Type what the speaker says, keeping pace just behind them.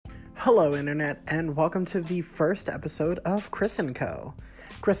Hello, Internet, and welcome to the first episode of Chris & Co.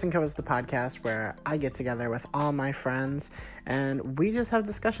 Chris & Co is the podcast where I get together with all my friends, and we just have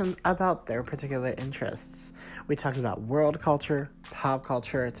discussions about their particular interests. We talk about world culture, pop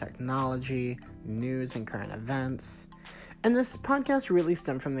culture, technology, news, and current events. And this podcast really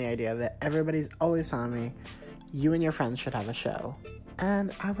stemmed from the idea that everybody's always telling me, you and your friends should have a show.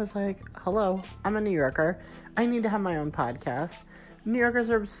 And I was like, hello, I'm a New Yorker. I need to have my own podcast. New Yorkers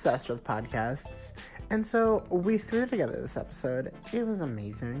are obsessed with podcasts, and so we threw together this episode. It was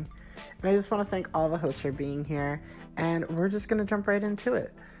amazing, and I just want to thank all the hosts for being here, and we're just going to jump right into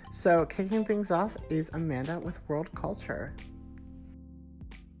it. So kicking things off is Amanda with World Culture.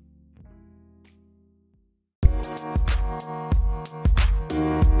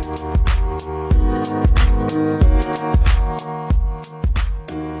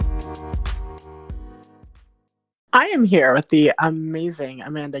 I am here with the amazing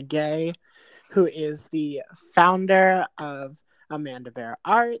Amanda Gay, who is the founder of Amanda Bear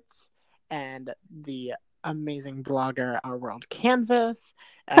Arts and the amazing blogger Our World Canvas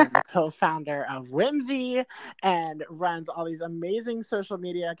and co-founder of Whimsy and runs all these amazing social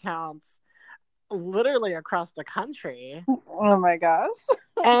media accounts literally across the country. Oh my gosh.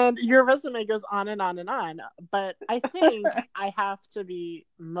 And your resume goes on and on and on. But I think I have to be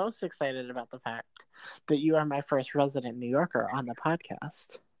most excited about the fact that you are my first resident New Yorker on the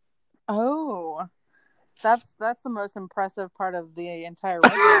podcast. Oh, that's the most impressive part of the entire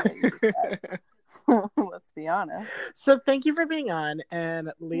resume. Let's be honest. So thank you for being on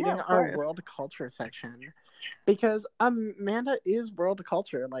and leading our world culture section, because Amanda is world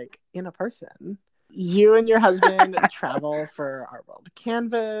culture, like in a person. You and your husband travel for Our World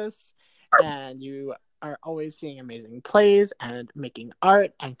Canvas, and you are always seeing amazing plays and making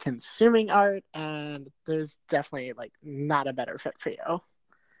art and consuming art, and there's definitely like not a better fit for you.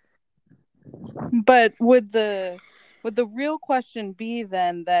 But would the real question be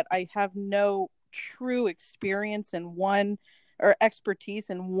then that I have no true experience in one or expertise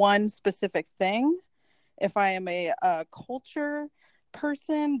in one specific thing? If I am a culture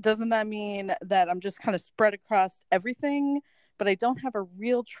person, doesn't that mean that I'm just kind of spread across everything, but I don't have a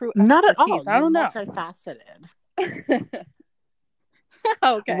real true expertise? Not at all. I don't know. Multifaceted.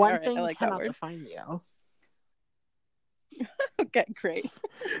 Okay. One right. thing I like cannot define you. Okay, great.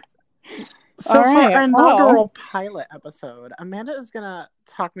 So for our inaugural pilot episode, Amanda is going to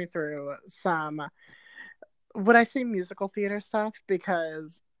talk me through some, would I say musical theater stuff?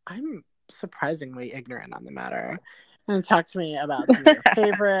 Because I'm surprisingly ignorant on the matter. And talk to me about some of your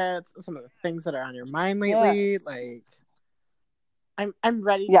favorites, some of the things that are on your mind lately. Yes. Like, I'm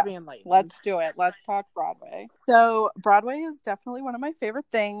ready to be enlightened. Let's do it. Let's talk Broadway. So Broadway is definitely one of my favorite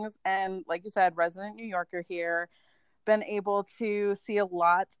things. And like you said, resident New Yorker here. Been able to see a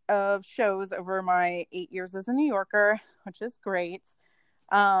lot of shows over my 8 years as a New Yorker, which is great.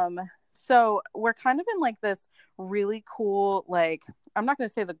 So we're kind of in like this really cool, like, I'm not going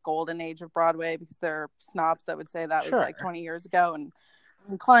to say the golden age of Broadway because there are snobs that would say that was like 20 years ago, and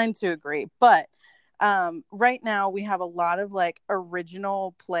I'm inclined to agree. But right now we have a lot of like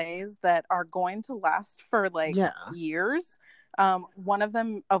original plays that are going to last for like years. One of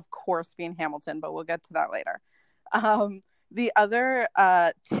them, of course, being Hamilton, but we'll get to that later. The other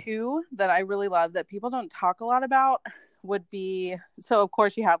two that I really love that people don't talk a lot about would be, so of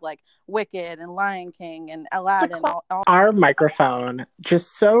course you have like Wicked and Lion King and Aladdin. Our microphone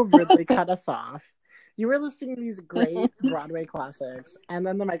just so rudely cut us off. You were listening to these great Broadway classics, and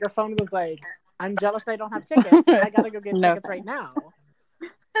then the microphone was like, I'm jealous I don't have tickets. I gotta go get tickets right now.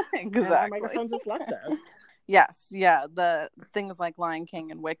 Exactly. And our microphone just left us. Yes, yeah. The things like Lion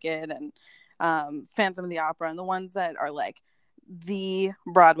King and Wicked and Phantom of the Opera, and the ones that are like the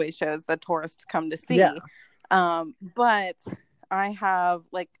Broadway shows that tourists come to see. Yeah. But I have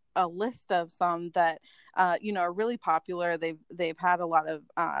like a list of some that are really popular. They've had a lot of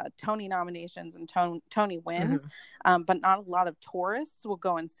Tony nominations and Tony wins, but not a lot of tourists will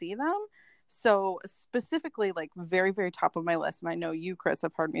go and see them. So specifically, like very, very top of my list, and I know you, Chris,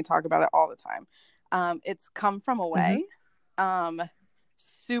 have heard me talk about it all the time. It's Come From Away.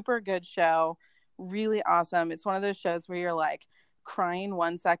 Super good show, really awesome. It's one of those shows where you're like crying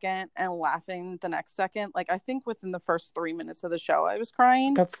 1 second and laughing the next second. Like I think within the first 3 minutes of the show I was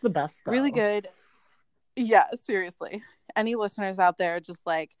crying. That's the best though. Really good. Yeah, seriously. Any listeners out there, just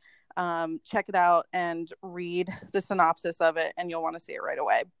like check it out and read the synopsis of it and you'll want to see it right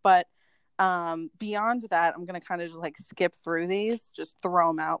away. But beyond that, I'm gonna kind of just like skip through these, just throw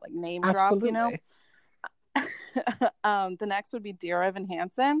them out, like name drop, you know. The next would be Dear Evan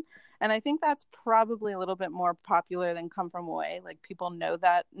Hansen, And I think that's probably a little bit more popular than Come From Away. Like people know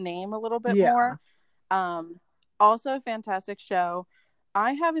that name a little bit Yeah. more. Also a fantastic show.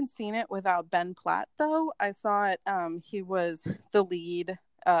 I haven't seen it without Ben Platt though. I saw it. He was the lead,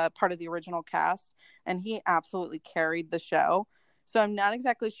 part of the original cast, and he absolutely carried the show. So I'm not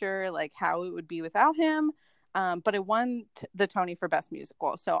exactly sure like how it would be without him. But it won the Tony for Best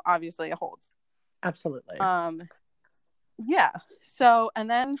Musical, so obviously it holds. Absolutely. Yeah. So and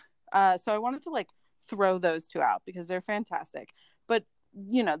then so I wanted to like throw those two out because they're fantastic. But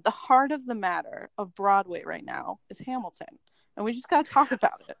you know, the heart of the matter of Broadway right now is Hamilton. And we just gotta talk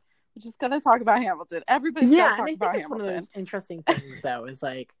about it. We just gotta talk about Hamilton. Everybody's gotta talk about Hamilton. One of those interesting things though is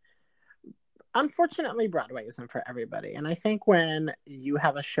like, unfortunately Broadway isn't for everybody. And I think when you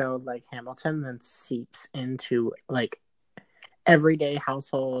have a show like Hamilton that seeps into like everyday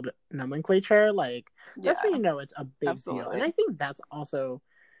household nomenclature, like that's when you know it's a big deal. And I think that's also,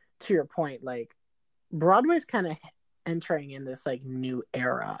 to your point, like Broadway's kind of entering in this like new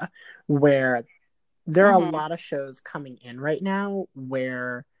era where there are a lot of shows coming in right now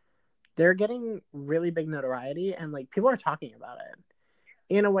where they're getting really big notoriety and like people are talking about it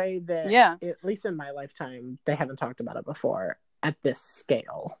in a way that, at least in my lifetime, they haven't talked about it before at this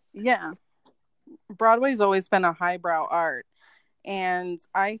scale. Yeah. Broadway's always been a highbrow art. And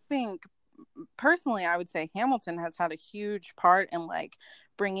I think, personally, I would say Hamilton has had a huge part in like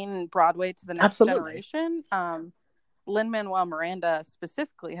bringing Broadway to the next generation. Lin-Manuel Miranda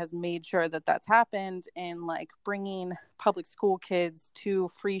specifically has made sure that that's happened in like bringing public school kids to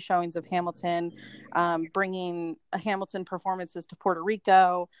free showings of Hamilton, bringing Hamilton performances to Puerto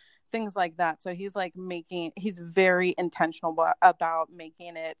Rico, things like that. So he's like he's very intentional about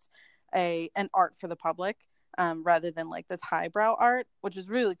making it an art for the public, rather than like this highbrow art, which is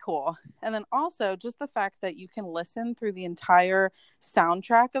really cool. And then also just the fact that you can listen through the entire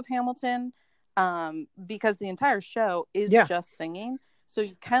soundtrack of Hamilton, because the entire show is just singing. So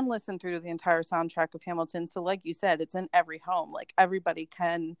you can listen through the entire soundtrack of Hamilton. So like you said, it's in every home. Like everybody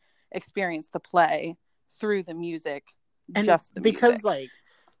can experience the play through the music, and just the because music. Like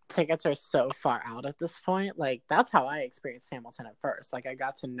tickets are so far out at this point, like that's how I experienced Hamilton at first. Like I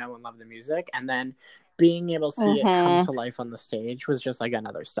got to know and love the music, and then being able to see it come to life on the stage was just like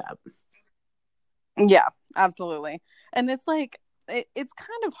another step. Yeah, absolutely. And it's like it's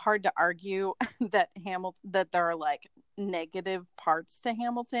kind of hard to argue that there are like negative parts to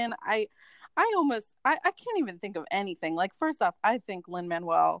Hamilton. I can't even think of anything. Like first off, I think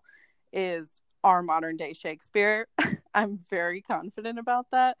Lin-Manuel is our modern day Shakespeare. I'm very confident about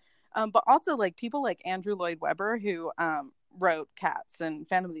that. But also like people like Andrew Lloyd Webber, who wrote Cats and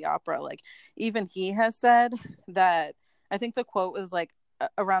Phantom of the Opera, like even he has said that, I think the quote was like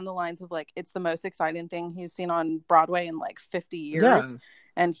around the lines of like, it's the most exciting thing he's seen on Broadway in like 50 years.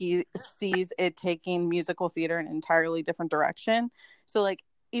 And he sees it taking musical theater in an entirely different direction. So like,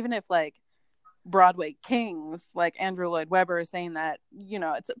 even if like Broadway kings like Andrew Lloyd Webber is saying that, you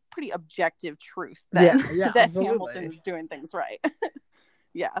know, it's a pretty objective truth that that Hamilton is doing things right.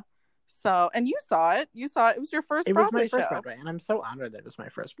 So, and you saw it was your first Broadway show. It was my first Broadway, and I'm so honored that it was my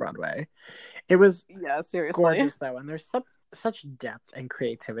first Broadway. It was seriously gorgeous though, and there's such depth and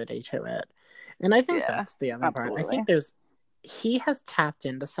creativity to it. And I think that's the other part. I think he has tapped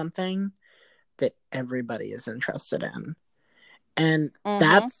into something that everybody is interested in. And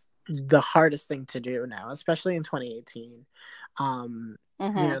that's the hardest thing to do now, especially in 2018. You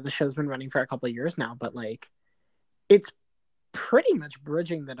know, the show's been running for a couple of years now, but like it's pretty much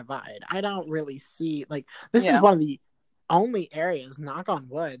bridging the divide. I don't really see like this is one of the only areas, knock on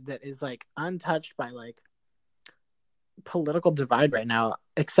wood, that is like untouched by like political divide right now,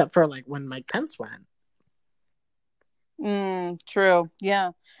 except for like when Mike Pence went. True.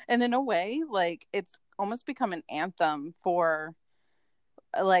 Yeah. And in a way, like it's almost become an anthem for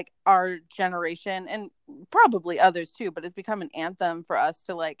like our generation and probably others too, but it's become an anthem for us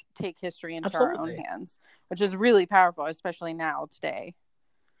to like take history into our own hands, which is really powerful, especially now today.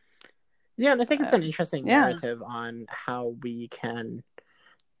 Yeah, and I think it's an interesting narrative on how we can,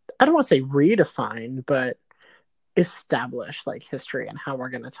 I don't want to say redefine, but establish like history and how we're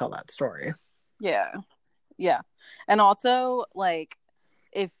going to tell that story. Yeah. And also like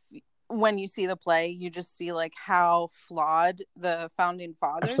when you see the play, you just see like how flawed the founding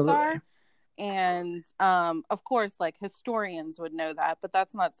fathers are. And of course, like historians would know that, but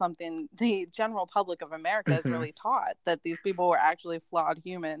that's not something the general public of America is really taught, that these people were actually flawed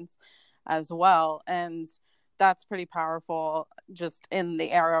humans as well. And that's pretty powerful just in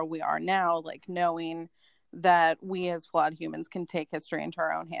the era we are now, like knowing that we as flawed humans can take history into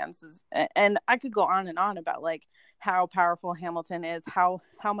our own hands. And I could go on and on about like how powerful Hamilton is, how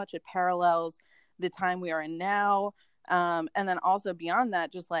much it parallels the time we are in now. And then also beyond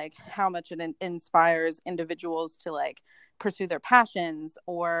that, just like how much it inspires individuals to like pursue their passions,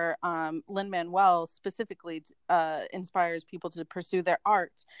 or Lin-Manuel specifically inspires people to pursue their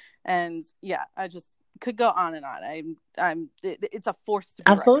art. And yeah, I just could go on and on. It's a force to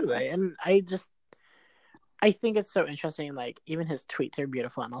be absolutely. And I think it's so interesting. Like, even his tweets are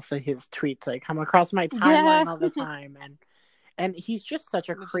beautiful, and also his tweets like come across my timeline all the time, and he's just such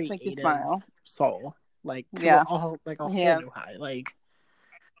a creative soul. Like, to a whole new high. Like,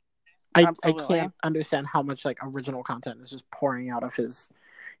 I can't understand how much like original content is just pouring out of his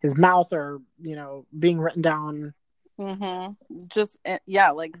mouth, or being written down. Just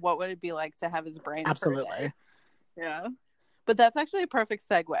like, what would it be like to have his brain? Absolutely. Yeah. But that's actually a perfect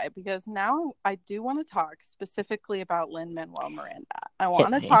segue, because now I do want to talk specifically about Lin-Manuel Miranda. I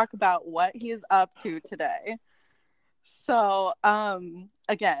want to talk about what he's up to today. So,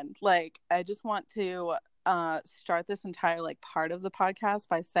 again, like, I just want to start this entire like part of the podcast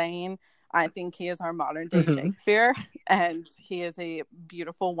by saying I think he is our modern day Shakespeare, and he is a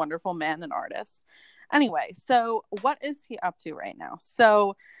beautiful, wonderful man and artist. Anyway, so what is he up to right now?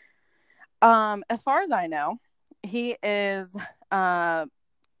 So, as far as I know, he is so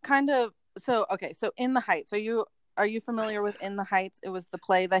In the Heights. Are you familiar with In the Heights? It was the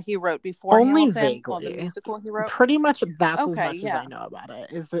play that he wrote before Only Hamilton. vaguely. Well, the musical he wrote. Pretty much that's as much as I know about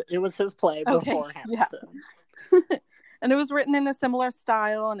it. Is that it was his play before Hamilton. Yeah. And it was written in a similar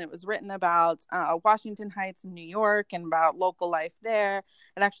style, and it was written about Washington Heights in New York and about local life there.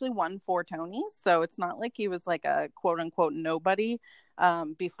 It actually won 4 Tonys, so it's not like he was like a quote-unquote nobody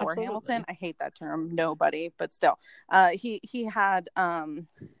before Hamilton. I hate that term, nobody, but still. He had won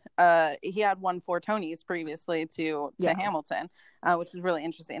 4 Tonys previously to Hamilton, which is really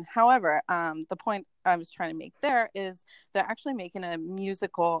interesting. However, the point I was trying to make there is they're actually making a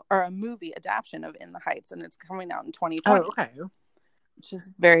musical or a movie adaptation of In the Heights, and it's coming out in 2020. Oh, okay. Which is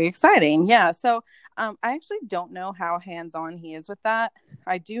very exciting. Yeah. So I actually don't know how hands-on he is with that.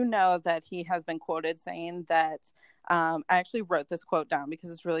 I do know that he has been quoted saying that I actually wrote this quote down because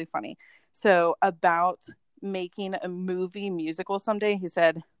it's really funny. So about making a movie musical someday, he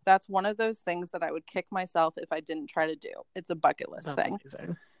said, that's one of those things that I would kick myself if I didn't try to do. It's a bucket list thing.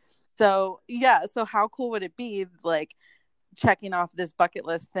 Amazing. So yeah, so how cool would it be, like, checking off this bucket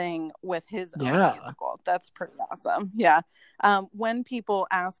list thing with his own musical? That's pretty awesome. Yeah. When people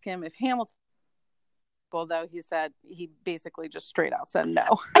ask him if Hamilton, though, he said he basically just straight out said no.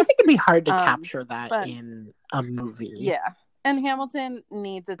 I think it'd be hard to capture that in a movie. Yeah. And Hamilton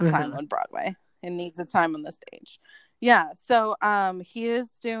needs its time on Broadway. It needs its time on the stage. Yeah. So he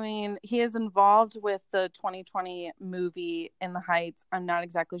is involved with the 2020 movie In the Heights. I'm not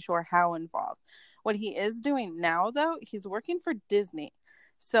exactly sure how involved. What he is doing now, though, he's working for Disney.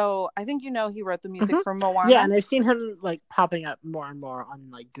 So I think he wrote the music for Moana. Yeah, and I've seen him like popping up more and more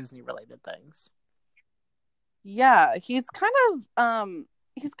on like Disney related things. Yeah, he's kind of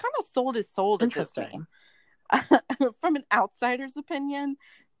sold his soul to Disney. From an outsider's opinion,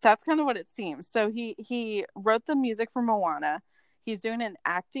 that's kind of what it seems. So he wrote the music for Moana. He's doing an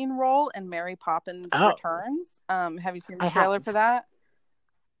acting role in Mary Poppins Returns. Have you seen the trailer for that?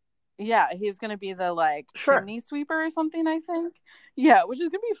 Yeah, he's going to be the chimney sweeper or something, I think. Yeah, which is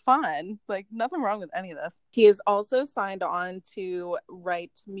going to be fun. Like, nothing wrong with any of this. He is also signed on to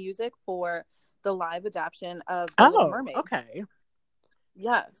write music for the live adaptation of The Little Mermaid. Okay.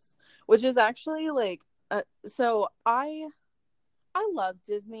 Yes, which is actually so I love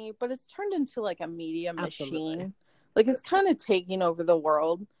Disney, but it's turned into like a media machine. Like, it's kind of taking over the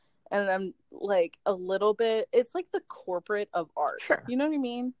world, and I'm like a little bit. It's like the corporate of art. Sure. You know what I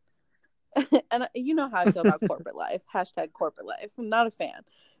mean? And you know how I feel about corporate life. # corporate life. I'm not a fan.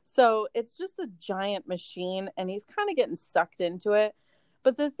 So it's just a giant machine, and he's kind of getting sucked into it.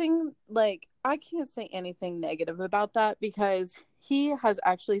 But the thing, I can't say anything negative about that, because he has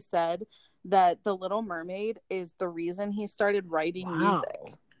actually said that The Little Mermaid is the reason he started writing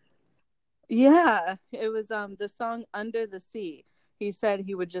music. Yeah, it was the song Under the Sea. He said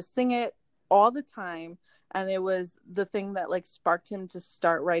he would just sing it all the time, and it was the thing that sparked him to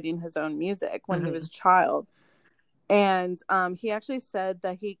start writing his own music when he was a child. And he actually said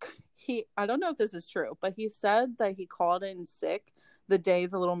that he I don't know if this is true, but he said that he called in sick the day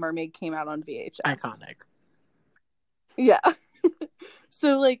The Little Mermaid came out on VHS. Iconic. Yeah.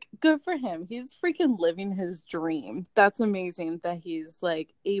 So good for him. He's freaking living his dream. That's amazing that he's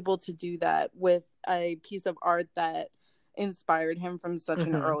able to do that with a piece of art that inspired him from such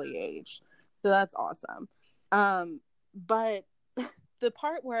an early age. So that's awesome. But the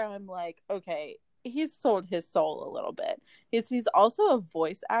part where I'm like, okay, he's sold his soul a little bit is he's also a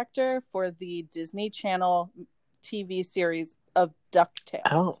voice actor for the Disney Channel TV series of DuckTales.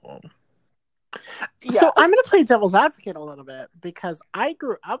 Oh. Yeah. So I'm going to play devil's advocate a little bit because I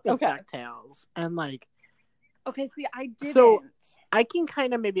grew up with Okay. DuckTales and like. Okay, see, I didn't. So I can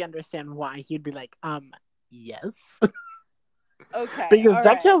kind of maybe understand why he'd be like, yes. Okay. Because all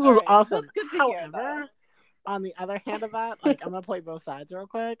DuckTales right, was all right. awesome. That's good to hear, However, on the other hand of that, like I'm gonna play both sides real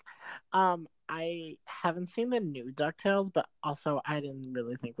quick. I haven't seen the new DuckTales, but also I didn't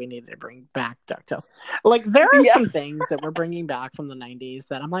really think we needed to bring back DuckTales. Like there are Yeah. some things that we're bringing back from the 90s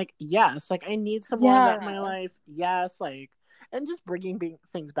that I'm like, yes, like I need some more of that in my life. Yes, like and just bringing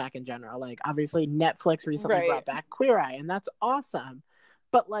things back in general. Like obviously Netflix recently brought back Queer Eye, and that's awesome.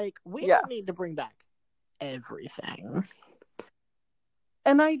 But like we don't need to bring back everything.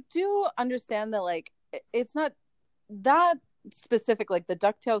 And I do understand that like it's not that specific, like the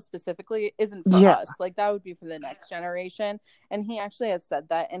DuckTales specifically isn't for us. Like that would be for the next generation. And he actually has said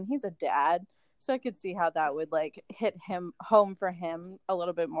that, and he's a dad, so I could see how that would like hit him home for him a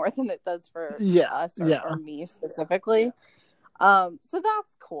little bit more than it does for us or me specifically. So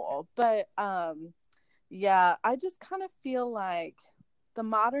that's cool. But yeah, I just kind of feel like the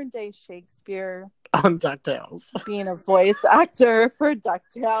modern day Shakespeare on DuckTales, being a voice actor for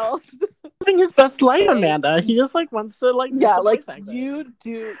DuckTales, living his best life, Amanda. He just like wants to like like you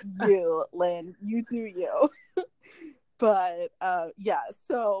do you, Lynn, you do you. But yeah,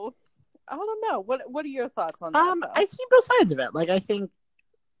 so I don't know. What are your thoughts on that? I see both sides of it. Like I think,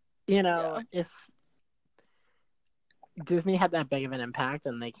 you know, if Disney had that big of an impact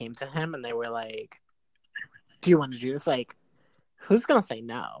and they came to him and they were like, "Do you want to do this?" Like, who's gonna say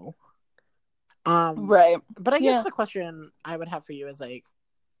no? Right. But I guess the question I would have for you is like,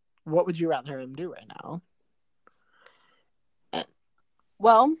 what would you rather him do right now?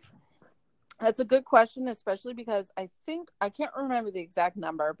 Well, that's a good question, especially because I can't remember the exact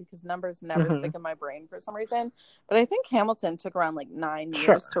number because numbers never stick in my brain for some reason. But I think Hamilton took around like 9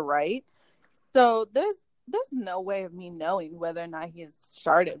 years to write. So there's no way of me knowing whether or not he's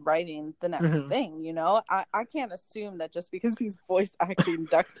started writing the next thing, you know? I can't assume that just because he's voice acting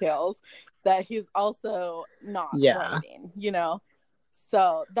DuckTales that he's also not writing, you know?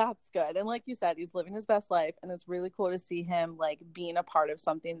 So that's good. And like you said, he's living his best life, and it's really cool to see him like being a part of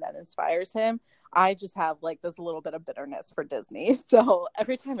something that inspires him. I just have like this little bit of bitterness for Disney. So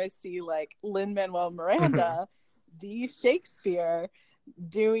every time I see like Lin-Manuel Miranda, the Shakespeare,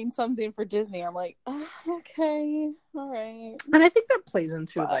 doing something for Disney, I'm like, oh, okay, all right. And I think that plays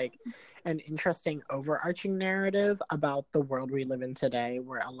into like an interesting overarching narrative about the world we live in today,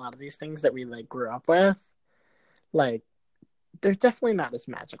 where a lot of these things that we like grew up with, like they're definitely not as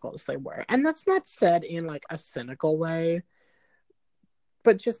magical as they were. And that's not said in like a cynical way,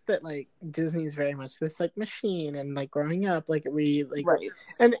 but just that like Disney's very much this like machine, and like growing up, like we like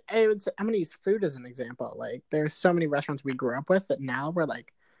and I'm gonna use food as an example. Like there's so many restaurants we grew up with that now we're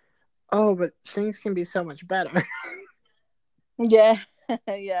like, oh, but things can be so much better. Yeah,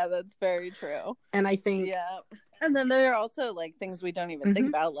 that's very true. And I think and then there are also like things we don't even think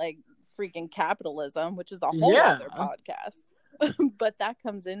about, like freaking capitalism, which is a whole other podcast. But that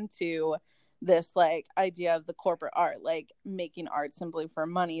comes into this like idea of the corporate art, like making art simply for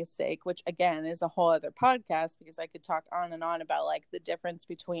money's sake, which again is a whole other podcast because I could talk on and on about like the difference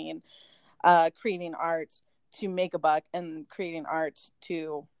between creating art to make a buck and creating art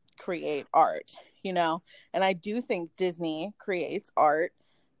to create art, you know. And I do think Disney creates art.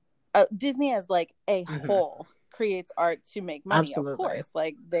 Disney as like a whole creates art to make money. Of course,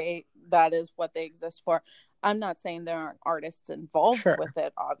 like that is what they exist for. I'm not saying there aren't artists involved with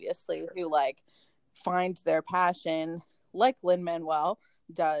it, obviously, who like find their passion, like Lin-Manuel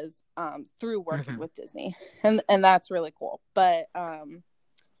does, through working with Disney, and that's really cool. But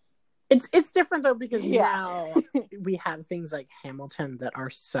it's different though because now we have things like Hamilton that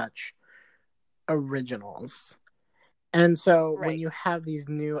are such originals, and so when you have these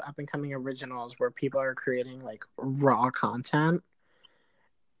new up and coming originals where people are creating like raw content,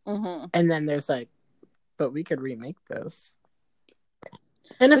 and then there's like, but we could remake this.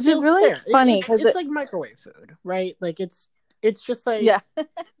 And it feels really funny because it's like microwave food, right? Like it's just like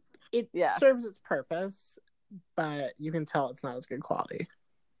it serves its purpose, but you can tell it's not as good quality.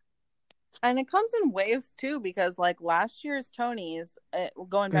 And it comes in waves too, because like last year's Tonys,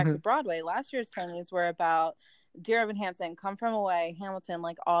 going back to Broadway, last year's Tonys were about Dear Evan Hansen, Come From Away, Hamilton,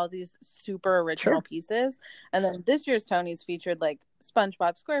 like all these super original pieces. And then this year's Tonys featured like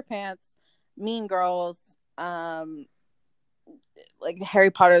SpongeBob SquarePants, Mean Girls, like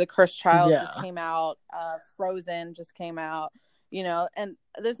Harry Potter, the Cursed Child just Yeah. came out. Frozen just came out. And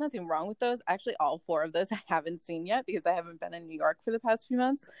there's nothing wrong with those. Actually, all 4 of those I haven't seen yet because I haven't been in New York for the past few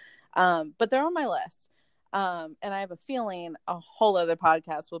months. But they're on my list. And I have a feeling a whole other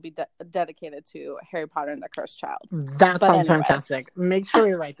podcast will be dedicated to Harry Potter and the Cursed Child. That sounds fantastic. Make sure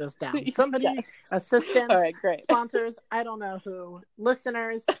we write this down. Somebody, yes. assistants, all right, great. sponsors, I don't know who,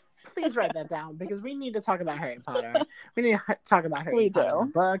 listeners, please write that down because we need to talk about Harry Potter. We need to talk about Harry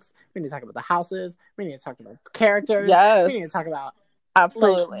Potter books. We need to talk about the houses. We need to talk about the characters. Yes. We need to talk about...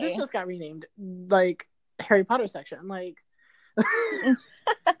 Absolutely. This just got renamed, Harry Potter section.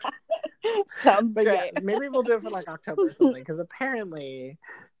 Sounds great. Yeah, maybe we'll do it for October or something because apparently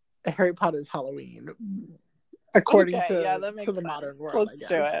Harry Potter's Halloween, according to the sense. modern world. Let's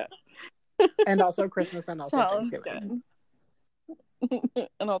do it. And also Christmas and also Thanksgiving.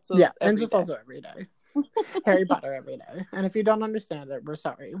 And also and just also every day. Harry Potter every day. And if you don't understand it, we're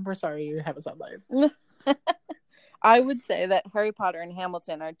sorry. We're sorry you have a sad life. I would say that Harry Potter and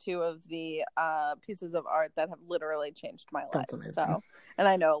Hamilton are 2 of the pieces of art that have literally changed my life. So, and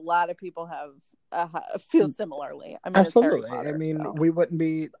I know a lot of people feel similarly. I mean, absolutely. Potter, we wouldn't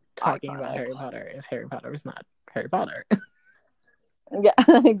be talking about Harry Potter if Harry Potter was not Harry Potter. Yeah,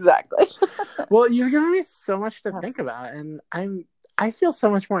 exactly. Well, you've given me so much to think about, and I feel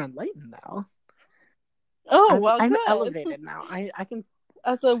so much more enlightened now. Oh, I'm elevated now. I can.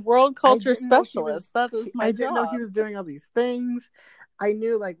 As a world culture specialist, that is my job. I didn't know he was doing all these things. I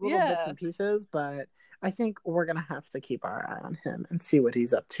knew little bits and pieces, but I think we're going to have to keep our eye on him and see what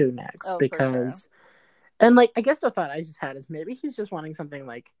he's up to next. Because, and I guess the thought I just had is maybe he's just wanting something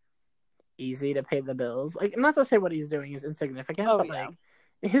easy to pay the bills. Not to say what he's doing is insignificant, but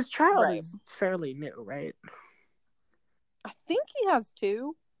his child is fairly new, right? I think he has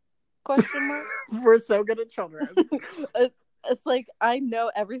 2 question mark. We're so good at children. It's I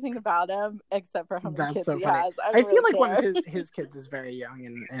know everything about him except for how many kids he has. I feel like one of his kids is very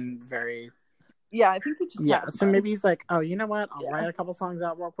young and very... Yeah, I think he just... so maybe he's oh, you know what? I'll write a couple songs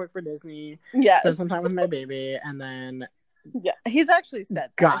out real quick for Disney. Yeah. Spend some time with my baby, and then... Yeah, he's actually said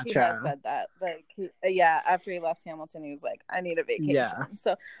that. Gotcha. He has said that. After he left Hamilton, he was I need a vacation. Yeah.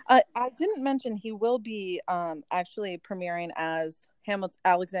 So I didn't mention he will be actually premiering as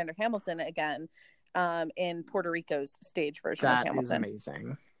Alexander Hamilton again in Puerto Rico's stage version of Hamilton. That is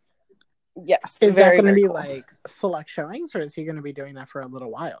amazing. Yes. Is that going to be cool. Select showings, or is he going to be doing that for a little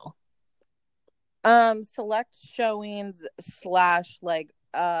while? Select showings /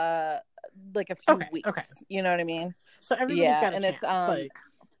 a few weeks. Okay. You know what I mean? So everybody's got a chance. It's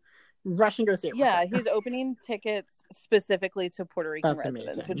rush and go see it. Yeah, he's opening tickets specifically to Puerto Rican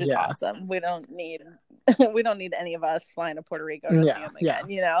residents, which is awesome. We don't need any of us flying to Puerto Rico to see him again.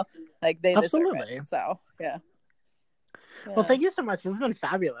 They deserve it. So yeah. Well, thank you so much. This has been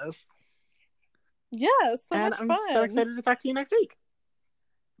fabulous. Yeah, so much fun. I'm so excited to talk to you next week.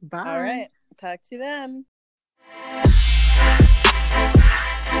 Bye. All right. Talk to you then.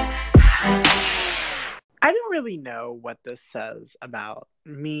 I don't really know what this says about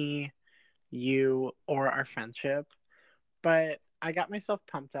me, you, or our friendship, but I got myself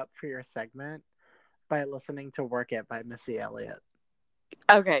pumped up for your segment by listening to Work It by Missy Elliott.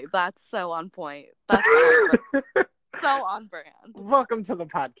 Okay, that's so on point. That's so on brand. Welcome to the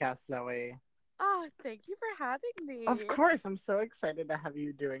podcast, Zoe. Oh, thank you for having me. Of course, I'm so excited to have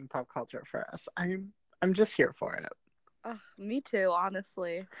you doing pop culture for us. I'm just here for it. Me too,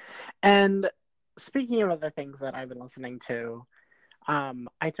 honestly. And speaking of other things that I've been listening to,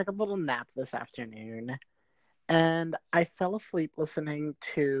 I took a little nap this afternoon, and I fell asleep listening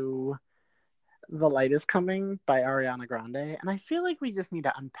to The Light Is Coming by Ariana Grande, and I feel like we just need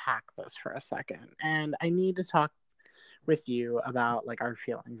to unpack this for a second, and I need to talk with you about our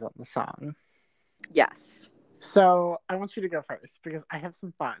feelings on the song. Yes. So I want you to go first because I have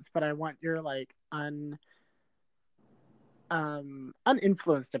some thoughts, but I want your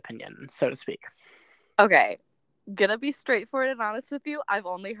uninfluenced opinion, so to speak. Okay. Gonna be straightforward and honest with you. I've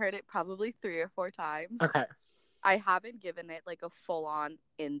only heard it probably 3 or 4 times. Okay. I haven't given it a full-on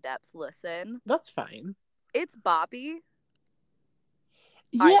in-depth listen. That's fine. It's boppy.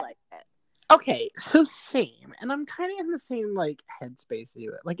 Yeah. I like it. Okay, so same. And I'm kind of in the same headspace as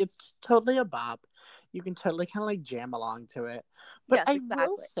you. It's totally a bop. You can totally kind of jam along to it. But yes, exactly. I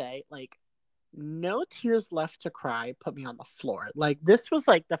will say No Tears Left to Cry put me on the floor. This was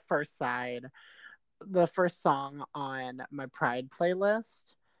the first song on my Pride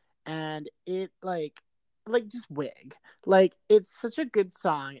playlist, and it just wig. It's such a good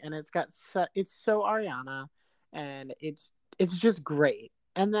song, and it's so Ariana, and it's just great.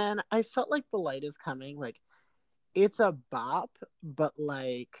 And then I felt The Light Is Coming, it's a bop, but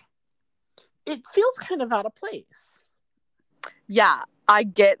like it feels kind of out of place. Yeah, I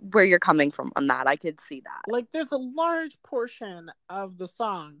get where you're coming from on that. I could see that. Like there's a large portion of the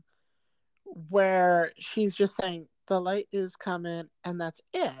song where she's just saying the light is coming and that's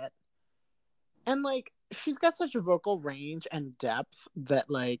it. And like she's got such a vocal range and depth that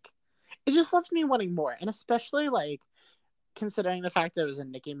like it just left me wanting more. And especially like considering the fact that it was a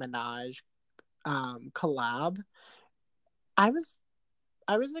Nicki Minaj collab, I was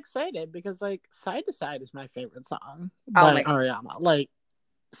I was excited because like Side to Side is my favorite song by Ariana. Like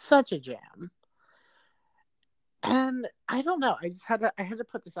such a jam. And I don't know. I had to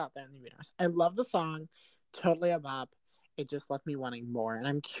put this out there in the universe. I love the song, totally a bop. It just left me wanting more. And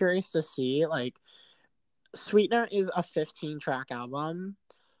I'm curious to see like Sweetener is a 15-track album.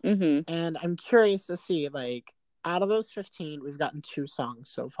 Mm-hmm. And I'm curious to see like out of those 15, we've gotten 2 songs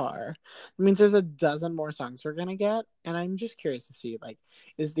so far. It means there's a dozen more songs we're gonna get, and I'm just curious to see like,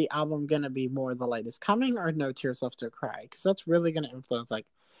 is the album gonna be more The Light Is Coming or No Tears Left to Cry? Because that's really gonna influence like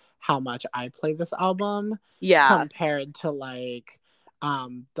how much I play this album, compared to like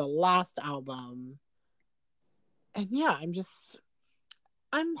the last album. And yeah,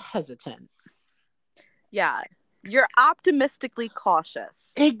 I'm hesitant. Yeah, you're optimistically cautious.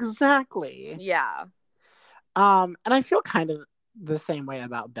 Exactly. Yeah. And I feel kind of the same way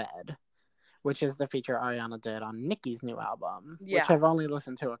about Bed, which is the feature Ariana did on Nicki's new album, which I've only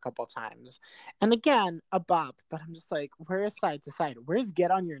listened to a couple times. And again, a bop, but I'm just like, where is Side to Side? Where's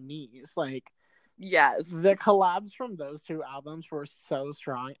Get on Your Knees? Like, yes, the collabs from those 2 albums were so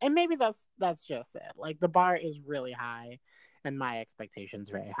strong. And maybe that's just it. Like, the bar is really high, and my expectations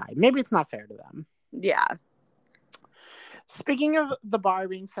very high. Maybe it's not fair to them. Yeah. Speaking of the bar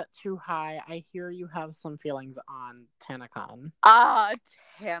being set too high, I hear you have some feelings on TanaCon.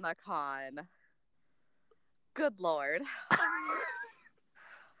 TanaCon. Good Lord.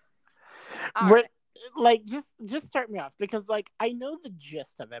 Like, just start me off, because like I know the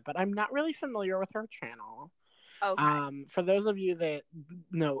gist of it, but I'm not really familiar with her channel. Okay. For those of you that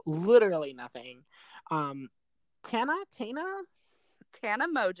know literally nothing, Tana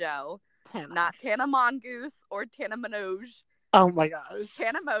Mojo. Tana. Not Tana Mongoose or Tana Minoj. Oh my gosh.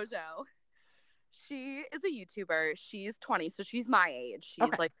 Tana Mojo. She is a YouTuber. She's 20, so she's my age.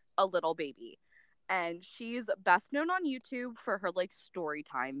 She's like a little baby. And she's best known on YouTube for her like story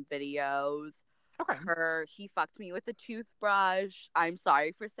time videos. Okay. Her He Fucked Me with a Toothbrush. I'm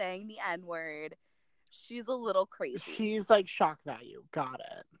sorry for saying the N-word. She's a little crazy. She's like shock value. Got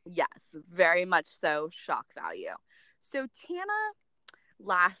it. Yes, very much so shock value. So Tana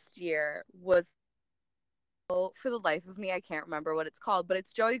last year was, for the life of me, I can't remember what it's called, but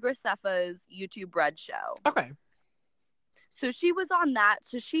it's Joey Graceffa's YouTube Red Show. Okay. So she was on that.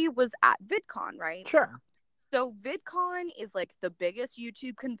 So she was at VidCon, right? Sure. So VidCon is like the biggest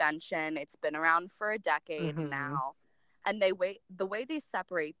YouTube convention. It's been around for a decade now. And the way they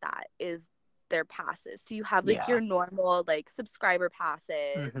separate that is their passes. So you have like your normal like subscriber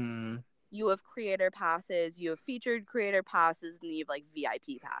passes. You have creator passes, you have featured creator passes, and you have like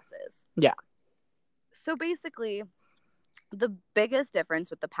VIP passes. Yeah. So basically, the biggest difference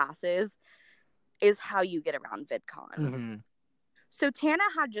with the passes is how you get around VidCon. So Tana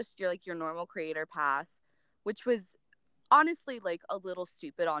had just your normal creator pass, which was honestly like a little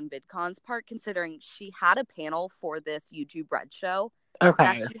stupid on VidCon's part, considering she had a panel for this YouTube Red Show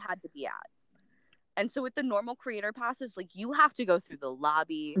that she had to be at. And so with the normal creator passes, like you have to go through the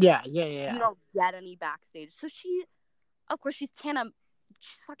lobby. Yeah. You don't get any backstage. So of course, she's Tana.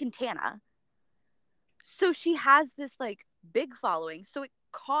 She's fucking Tana. So she has this like big following. So it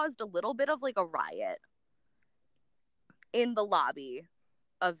caused a little bit of like a riot in the lobby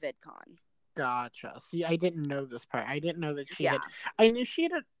of VidCon. Gotcha. See, I didn't know this part. I didn't know that she had. I knew she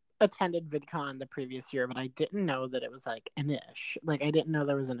had attended VidCon the previous year, but I didn't know that it was like an issue. Like I didn't know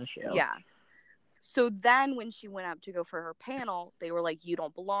there was an issue. Yeah. So then when she went up to go for her panel, they were like, you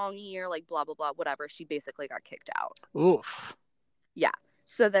don't belong here, like blah, blah, blah, whatever. She basically got kicked out. Oof. Yeah.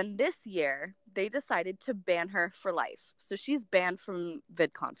 So then this year, they decided to ban her for life. So she's banned from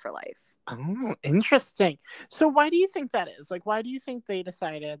VidCon for life. Oh, interesting. So why do you think that is? Like, why do you think they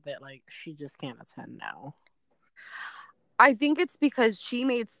decided that, like, she just can't attend now? I think it's because she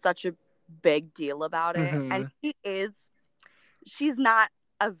made such a big deal about it. And she's not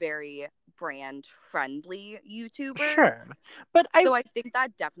a very brand friendly YouTuber. Sure. So I think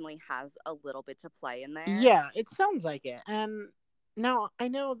that definitely has a little bit to play in there. Yeah, it sounds like it. And now I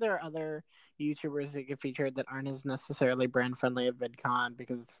know there are other YouTubers that get featured that aren't as necessarily brand friendly at VidCon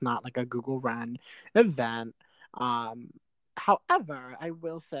because it's not like a Google run event. However, I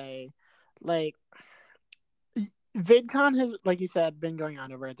will say, like, VidCon has, like you said, been going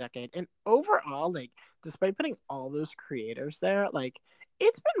on over a decade, and overall, like, despite putting all those creators there, like,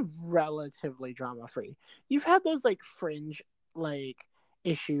 it's been relatively drama free. You've had those like fringe like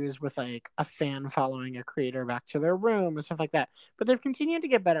issues with like a fan following a creator back to their room and stuff like that, but they've continued to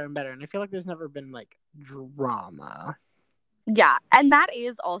get better and better, and I feel like there's never been like drama. Yeah, and that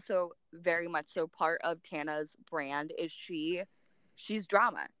is also very much so part of Tana's brand. Is she's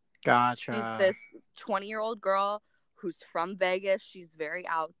drama. Gotcha. She's this 20-year-old girl who's from Vegas. She's very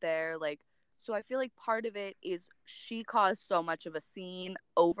out there. Like, so I feel like part of it is she caused so much of a scene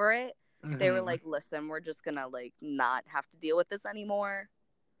over it. Mm-hmm. They were like, listen, we're just going to, like, not have to deal with this anymore.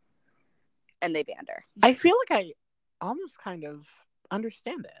 And they banned her. I feel like I almost kind of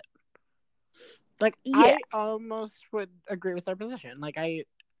understand it. Like, yeah. I almost would agree with their position. Like, I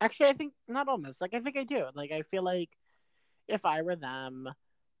think, not almost. Like, I think I do. Like, I feel like if I were them,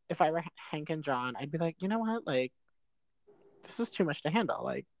 if I were Hank and John, I'd be like, you know what? Like, this is too much to handle.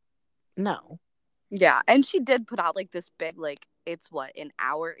 Like, no. Yeah, and she did put out, like, this big, like, it's what, an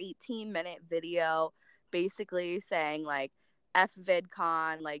hour, 18-minute video, basically saying, like, F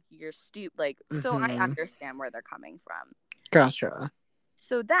VidCon, like, you're stupid. Like, so I understand where they're coming from. Gotcha.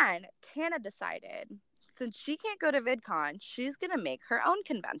 So then Tana decided, since she can't go to VidCon, she's going to make her own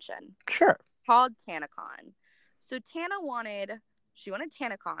convention. Sure. Called TanaCon. So Tana wanted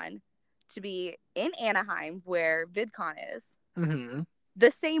TanaCon to be in Anaheim, where VidCon is,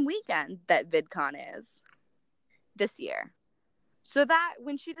 the same weekend that VidCon is this year. So that,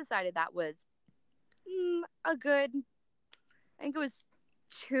 when she decided, that was a good, I think it was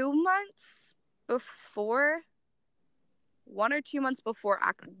 2 months before, 1 or 2 months before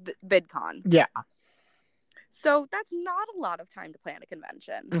VidCon. Yeah. So that's not a lot of time to plan a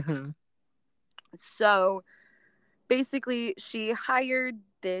convention. So basically, she hired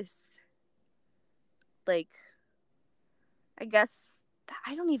this, like, I guess,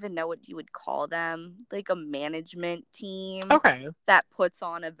 I don't even know what you would call them, like a management team. Okay. That puts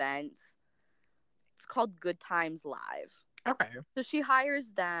on events. It's called Good Times Live. Okay. So she hires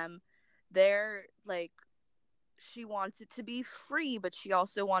them. They're like, she wants it to be free, but she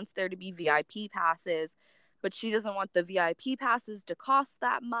also wants there to be VIP passes. But she doesn't want the VIP passes to cost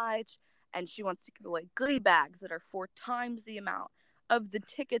that much. And she wants to give away goodie bags that are 4 times the amount of the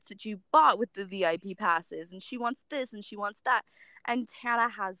tickets that you bought with the VIP passes. And she wants this and she wants that. And Tana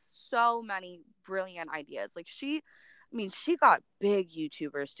has so many brilliant ideas. Like, she got big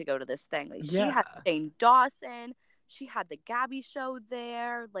YouTubers to go to this thing. Like, she had Shane Dawson. She had the Gabby Show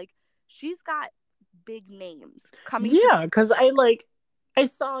there. Like, she's got big names coming. Yeah, because I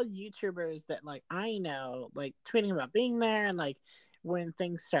saw YouTubers that, like, I know, like, tweeting about being there, and, like, when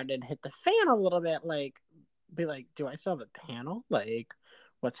things started to hit the fan a little bit, like, be like, do I still have a panel? Like,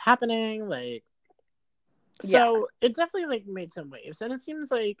 what's happening? Like, so it definitely, like, made some waves, and it seems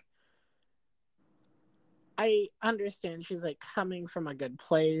like I understand she's, like, coming from a good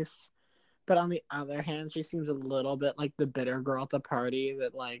place, but on the other hand, she seems a little bit like the bitter girl at the party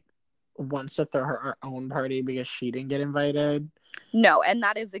that, like, wants to throw her own party because she didn't get invited. No, and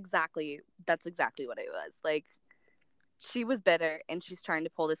that's exactly what it was. Like, she was bitter, and she's trying to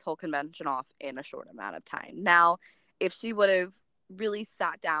pull this whole convention off in a short amount of time. Now, if she would have really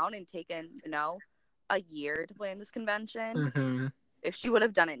sat down and taken, a year to plan this convention, if she would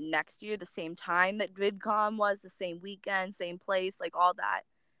have done it next year, the same time that VidCon was, the same weekend, same place, like all that,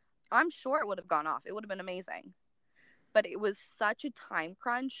 I'm sure it would have gone off. It would have been amazing. But it was such a time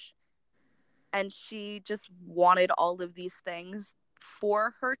crunch, and she just wanted all of these things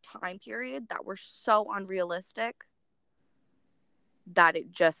for her time period that were so unrealistic that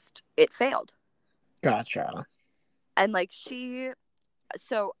it failed. Gotcha. And, like,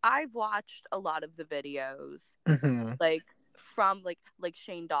 so I've watched a lot of the videos, like, from, like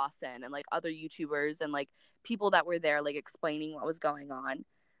Shane Dawson and, like, other YouTubers and, like, people that were there, like, explaining what was going on.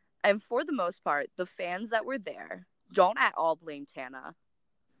 And for the most part, the fans that were there don't at all blame Tana.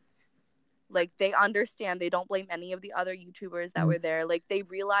 Like, they understand. They don't blame any of the other YouTubers that were there. Like, they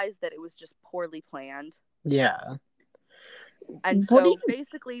realized that it was just poorly planned. Yeah. And so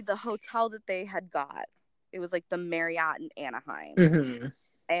basically the hotel that they had got, it was like the Marriott in Anaheim.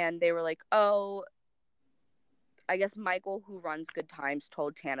 And they were like, oh, I guess Michael, who runs Good Times,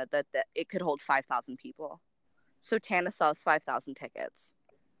 told Tana that it could hold 5,000 people. So Tana sells 5,000 tickets.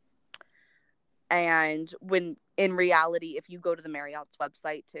 And when in reality, if you go to the Marriott's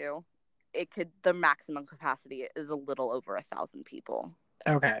website too, the maximum capacity is a little over 1,000 people.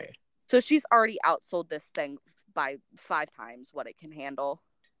 Okay. So she's already outsold this thing by 5 times what it can handle.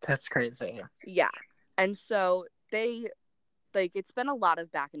 That's crazy. Yeah. And so it's been a lot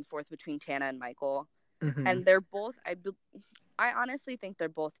of back and forth between Tana and Michael. Mm-hmm. And they're both, I honestly think they're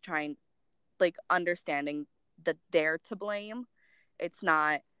both trying, like, understanding that they're to blame. It's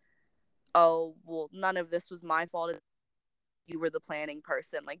not, oh, well, none of this was my fault. You were the planning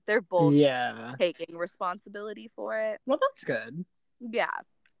person. Like, they're both taking responsibility for it. Well, that's good. Yeah.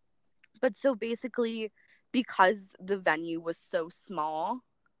 But so basically, because the venue was so small,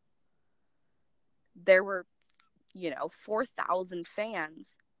 there were, 4,000 fans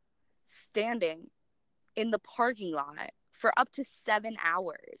standing in the parking lot for up to 7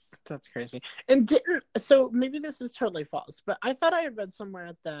 hours. That's crazy. And so maybe this is totally false, but I thought I had read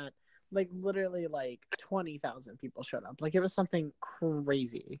somewhere that like literally like 20,000 people showed up. Like it was something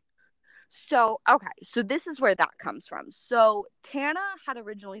crazy. So, okay. So this is where that comes from. So Tana had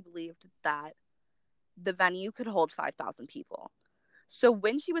originally believed that the venue could hold 5,000 people. So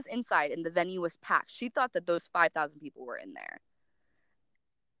when she was inside and the venue was packed, she thought that those 5,000 people were in there.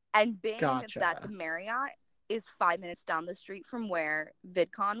 And being that the Marriott is 5 minutes down the street from where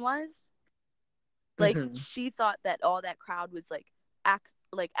VidCon was, like, she thought that all that crowd was like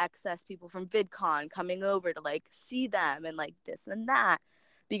excess people from VidCon coming over to like see them and like this and that,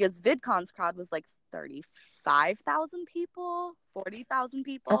 because VidCon's crowd was like 35,000 people, 40,000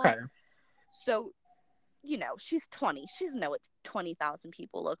 people. Okay. So, she's 20. She doesn't know what 20,000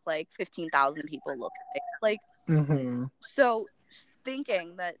 people look like, 15,000 people look like. So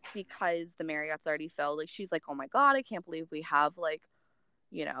thinking that because the Marriott's already filled, like, she's like, oh my God, I can't believe we have like,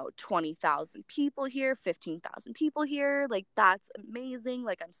 20,000 people here, 15,000 people here. Like, that's amazing.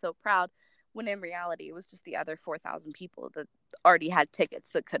 Like, I'm so proud. When in reality, it was just the other 4,000 people that already had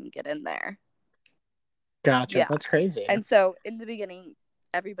tickets that couldn't get in there. Gotcha. Yeah. That's crazy. And so in the beginning,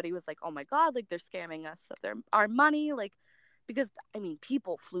 everybody was like, oh my God, like, they're scamming us of our money. Like, because, I mean,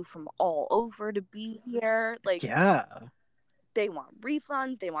 people flew from all over to be here. Like, yeah, they want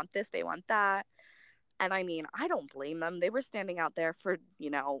refunds. They want this. They want that. And I mean, I don't blame them. They were standing out there for,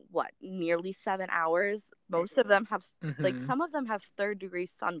 nearly 7 hours. Most of them have, like, some of them have 3rd-degree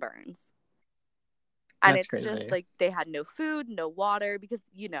sunburns. And it's crazy. Just, like, they had no food, no water, because,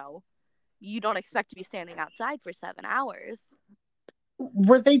 you don't expect to be standing outside for 7 hours.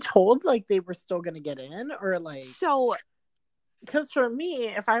 Were they told, like, they were still going to get in? Or, like... So... Because for me,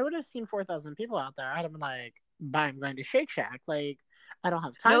 if I would have seen 4,000 people out there, I'd have been like, bye, I'm going to Shake Shack. Like... I don't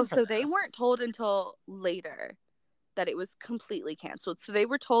have time. No, so they weren't told until later that it was completely canceled. So they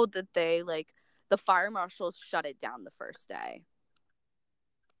were told that the fire marshals shut it down the first day.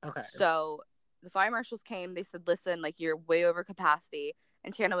 Okay. So the fire marshals came. They said, listen, like, you're way over capacity.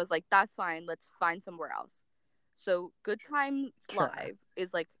 And Tana was like, that's fine. Let's find somewhere else. So Good Times Live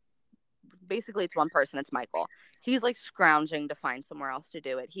is like, basically it's one person. It's Michael. He's like scrounging to find somewhere else to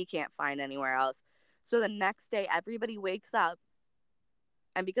do it. He can't find anywhere else. So the next day, everybody wakes up.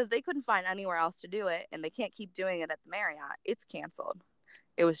 And because they couldn't find anywhere else to do it, and they can't keep doing it at the Marriott, it's canceled.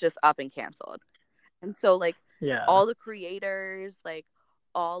 It was just up and canceled. And so, like, all the creators, like,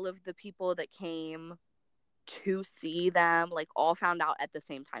 all of the people that came to see them, like, all found out at the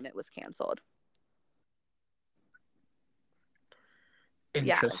same time it was canceled.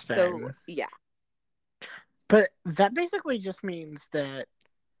 Interesting. Yeah, so, yeah. But that basically just means that,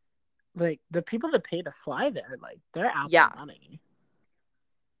 like, the people that pay to fly there, like, they're out their money.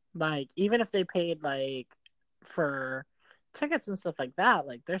 Like, even if they paid, like, for tickets and stuff like that,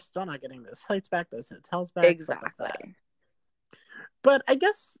 like, they're still not getting those flights back, those hotels back. Exactly. Stuff like that. But I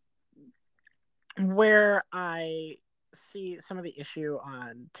guess where I see some of the issue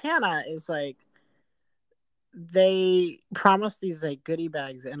on Tana is, like, they promised these, like, goodie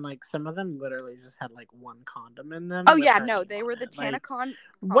bags, and, like, some of them literally just had, like, one condom in them. Oh, yeah, no, they were the Tana condom.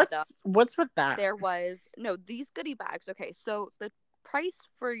 What's with that? There was, no, these goodie bags, okay, so the price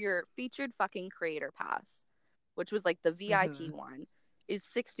for your featured fucking creator pass, which was like the VIP one, is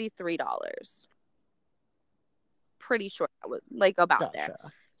 $63. Pretty sure that was like about there.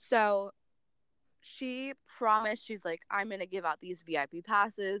 So she promised, she's like, I'm gonna give out these VIP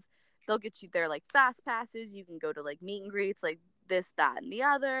passes. They'll get you there like fast passes. You can go to like meet and greets, like this, that, and the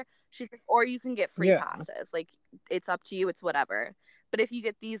other. She's like, or you can get free passes. Like, it's up to you. It's whatever. But if you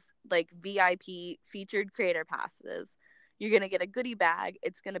get these like VIP featured creator passes, you're going to get a goodie bag.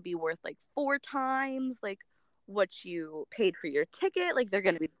 It's going to be worth like 4 times like what you paid for your ticket. Like, they're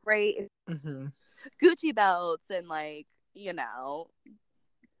going to be great. Gucci belts and like,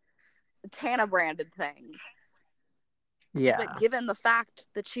 Tana branded things. Yeah. But given the fact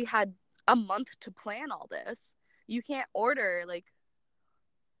that she had a month to plan all this, you can't order like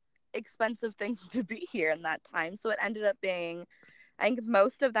expensive things to be here in that time. So it ended up being, I think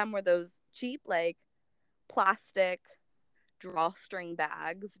most of them were those cheap, like, plastic drawstring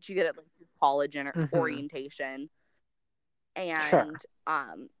bags that you get at like college and orientation, and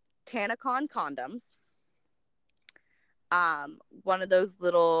Tanacon condoms. One of those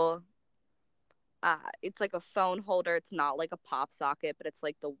little, it's like a phone holder. It's not like a pop socket, but it's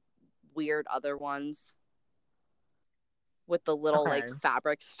like the weird other ones with the little like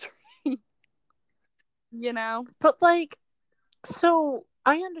fabric string, you know? But like, so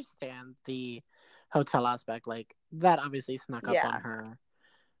I understand the hotel aspect, like that obviously snuck up on her.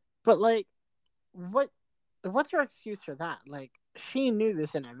 But like, what's your excuse for that? Like, she knew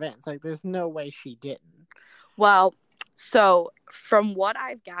this in advance. Like, there's no way she didn't. Well, so from what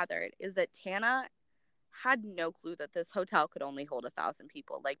I've gathered is that Tana had no clue that this hotel could only hold 1,000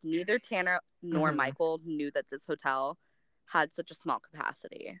 people. Like, neither Tana nor Michael knew that this hotel had such a small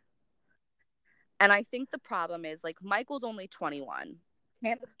capacity. And I think the problem is, like, Michael's only 21.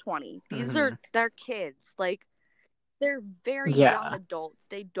 Tana's 20. These are their kids. Like, they're very young adults.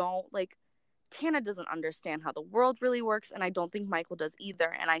 They don't, like, Tana doesn't understand how the world really works, and I don't think Michael does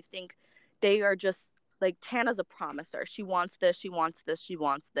either. And I think they are just, like, Tana's a promiser. She wants this, she wants this, she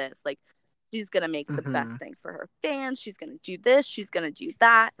wants this. Like, she's going to make the best thing for her fans. She's going to do this, she's going to do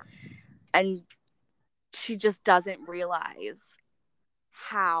that. And she just doesn't realize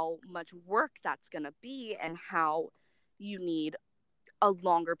how much work that's going to be and how you need a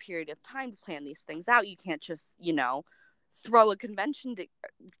longer period of time to plan these things out. You can't just, you know, throw a convention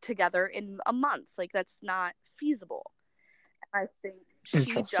together in a month. Like, that's not feasible. I think she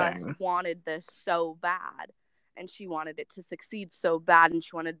just wanted this so bad, and she wanted it to succeed so bad, and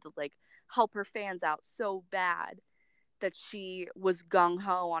she wanted to, like, help her fans out so bad that she was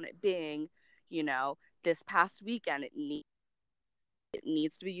gung-ho on it being, you know, this past weekend, it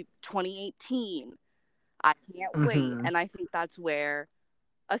needs to be 2018. I can't wait. And I think that's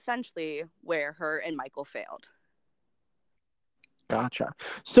essentially where her and Michael failed. Gotcha.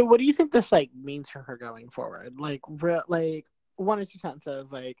 So what do you think this, like, means for her going forward? Like, one or two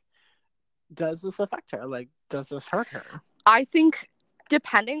sentences, like, does this affect her? Like, does this hurt her? I think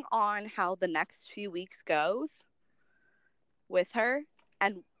depending on how the next few weeks goes with her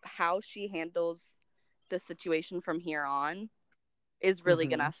and how she handles the situation from here on is really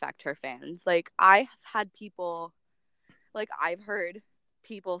going to affect her fans. Like, I've had people, like, I've heard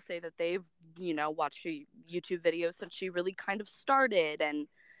people say that they've, you know, watched her YouTube videos since she really kind of started, and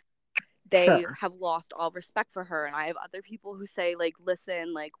they have lost all respect for her. And I have other people who say, like,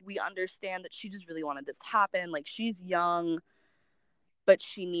 listen, like, we understand that she just really wanted this to happen. Like, she's young, but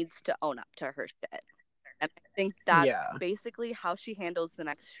she needs to own up to her shit. And I think that's basically how she handles the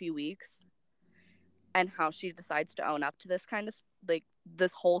next few weeks and how she decides to own up to this kind of, like,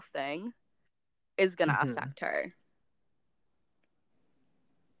 this whole thing is going to affect her.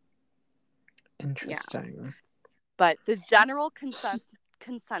 Interesting. Yeah. But the general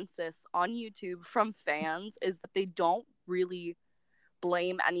consensus on YouTube from fans is that they don't really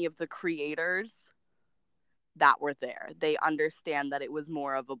blame any of the creators that were there. They understand that it was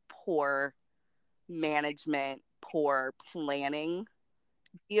more of a poor management, poor planning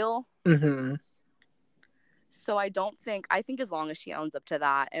deal. So I think as long as she owns up to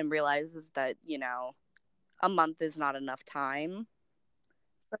that and realizes that, you know, a month is not enough time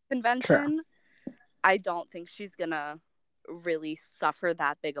for convention, I don't think she's gonna really suffer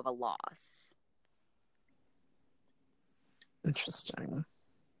that big of a loss. Interesting.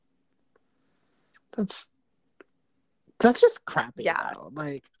 That's just crappy, though.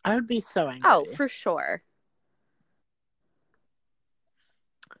 Like, I would be so angry. Oh, for sure.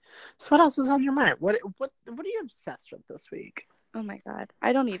 So what else is on your mind? What are you obsessed with this week? Oh my God,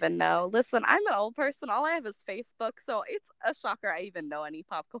 I don't even know. Listen, I'm an old person. All I have is Facebook, so it's a shocker I even know any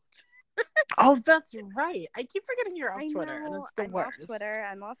pop culture. Oh, that's right. I keep forgetting you're off Twitter, and it's the I'm worst. off Twitter.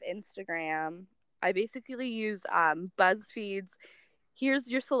 I'm off Instagram. I basically use BuzzFeed's "Here's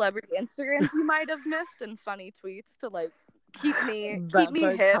your celebrity Instagrams you might have missed" and funny tweets to, like, keep me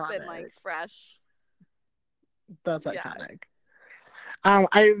hip and, like, fresh. That's iconic.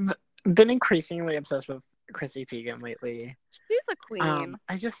 I've been increasingly obsessed with Chrissy Teigen lately. She's a queen.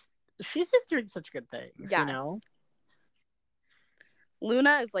 She's just doing such good things, you know?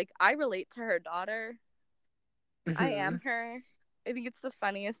 Luna is, like, I relate to her daughter. I am her. I think it's the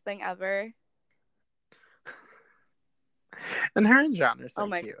funniest thing ever. And her and John are so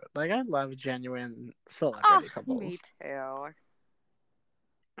cute. Like, I love genuine celebrity couples. Me too.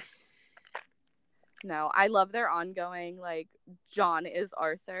 No, I love their ongoing, like, John is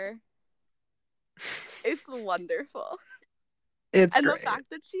Arthur. It's wonderful. It's and great. The fact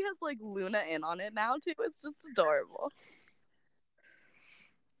that she has, like, Luna in on it now, too, it's just adorable.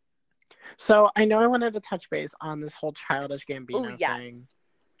 So I know I wanted to touch base on this whole Childish Oh, Gambino yes. thing.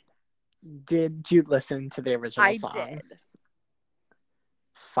 Did you listen to the original song? I did.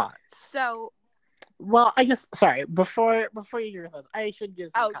 Thoughts? So, well, I guess, sorry, before you give your thoughts, I should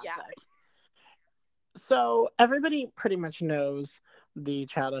give some context. Yeah. So everybody pretty much knows the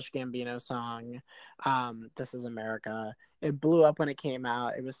Childish Gambino song, This Is America. It blew up when it came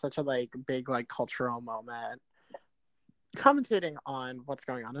out. It was such a big cultural moment, commentating on what's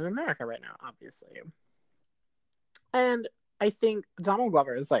going on in America right now, obviously. And I think Donald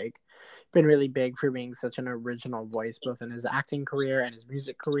Glover has been really big for being such an original voice, both in his acting career and his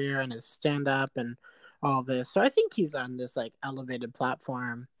music career and his stand-up and all this. So I think he's on this elevated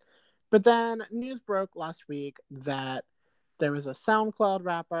platform. But then news broke last week that there was a SoundCloud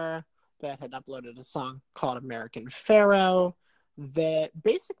rapper that had uploaded a song called American Pharaoh that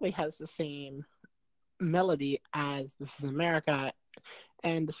basically has the same melody as This Is America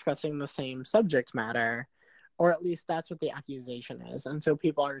and discussing the same subject matter, or at least that's what the accusation is. And so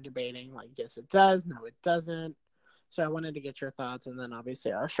people are debating yes, it does, no, it doesn't. So I wanted to get your thoughts, and then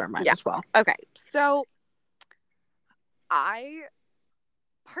obviously I'll share mine as well. Okay, so I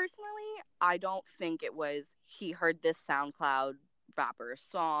don't think it was he heard this SoundCloud rapper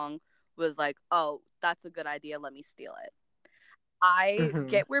song, was like, oh, that's a good idea, let me steal it. I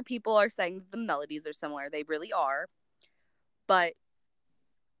get where people are saying the melodies are similar. They really are. But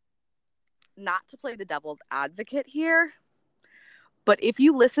not to play the devil's advocate here, but if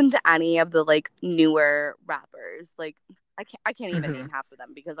you listen to any of the newer rappers, I can't even name half of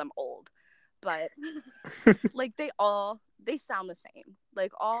them because I'm old, but they sound the same.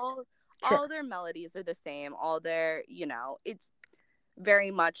 All their melodies are the same. All their, it's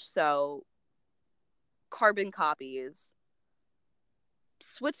very much so carbon copies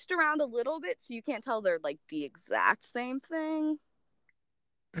switched around a little bit, so you can't tell they're the exact same thing.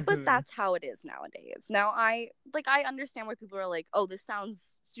 But that's how it is nowadays. Now I understand why people are like, oh, this sounds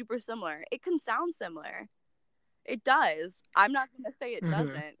super similar. It can sound similar. It does. I'm not gonna say it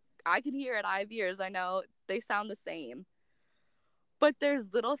doesn't. I can hear it. I have ears. I know they sound the same. But there's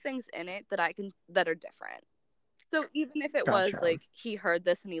little things in it that are different. So even if it was he heard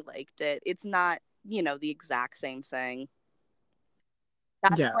this and he liked it, it's not, the exact same thing.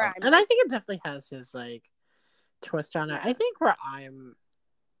 That's where I'm I think it definitely has his twist on it. I think where I'm,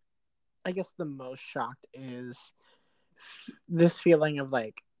 I guess, the most shocked is this feeling of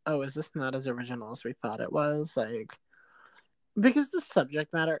oh, is this not as original as we thought it was? Because the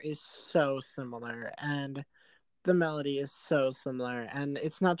subject matter is so similar and the melody is so similar, and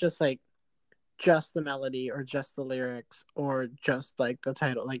it's not just just the melody or just the lyrics or just the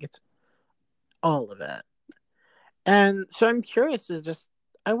title. It's all of it. And so I'm curious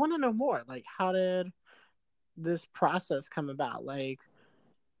I want to know more. How did this process come about?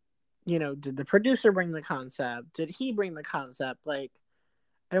 Did the producer bring the concept? Did he bring the concept? I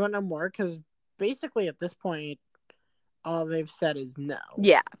want to know more, because basically at this point, all they've said is no.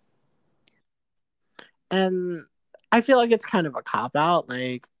 Yeah. And I feel it's kind of a cop-out.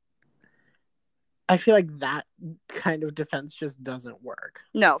 I feel that kind of defense just doesn't work.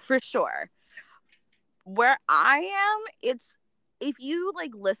 No, for sure. Where I am, it's, if you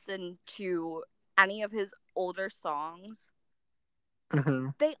listen to any of his older songs,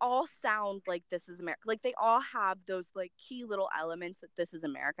 they all sound like This Is America. They all have those key little elements that This Is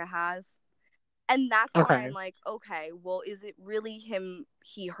America has. And that's why I'm okay, well, is it really him?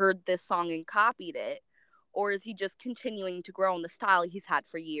 He heard this song and copied it, or is he just continuing to grow in the style he's had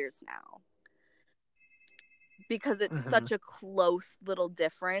for years now? Because it's such a close little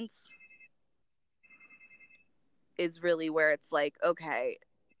difference is really where it's okay,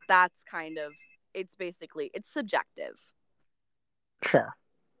 that's kind of, it's basically, it's subjective. Sure.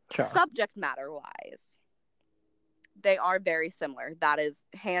 Subject matter wise, they are very similar. That is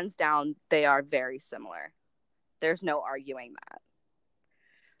hands down, they are very similar. There's no arguing that.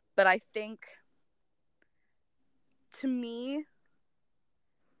 But I think, to me,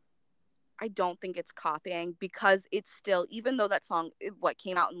 I don't think it's copying, because it's still, even though that song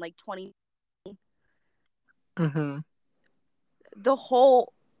came out in 20, the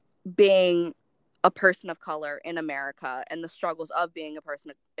whole being a person of color in America and the struggles of being a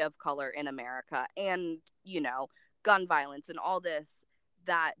person of color in America, and gun violence and all this,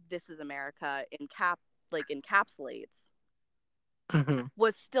 that This Is America encapsulates,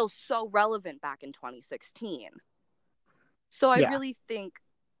 was still so relevant back in 2016. So I really think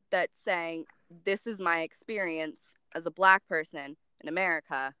that saying, this is my experience as a Black person in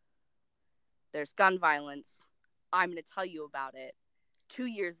America, there's gun violence, I'm going to tell you about it 2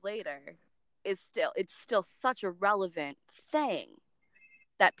 years later, it's still such a relevant thing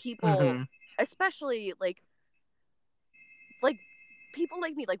that people, Mm-hmm. especially like people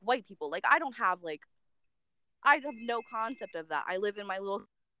like me, like white people, like I have no concept of that. I live in my little,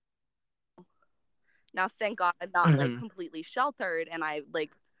 now thank God I'm not like Mm-hmm. completely sheltered and I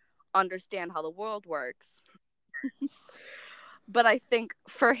like understand how the world works. But I think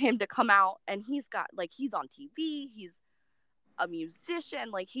for him to come out and he's on TV, he's a musician,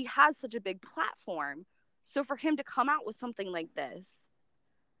 like he has such a big platform. So for him to come out with something like this,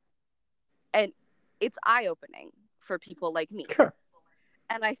 and it's eye-opening for people like me. Sure.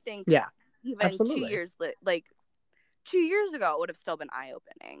 And I think Yeah, even absolutely. 2 years ago, it would have still been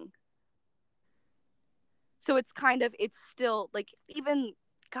eye-opening. So it's still like, even,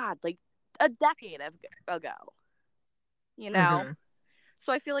 God, like a decade ago, you know? Mm-hmm.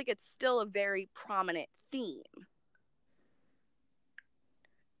 So I feel like it's still a very prominent theme.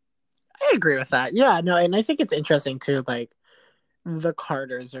 I agree with that. Yeah, no, and I think it's interesting too, like, the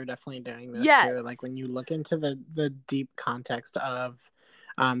Carters are definitely doing this Yes. too. Like, when you look into the deep context of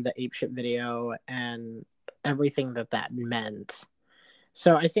the apeshit video and everything that meant.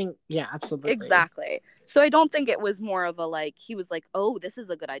 So I think, yeah, absolutely. Exactly. So I don't think it was more of a like, he was like, oh, this is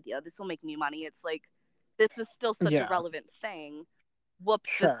a good idea, this will make me money. It's like, this is still such a relevant thing. Whoops,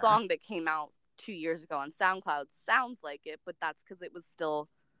 Sure. the song that came out 2 years ago on SoundCloud sounds like it, but that's because it was still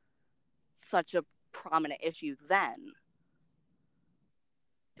such a prominent issue then.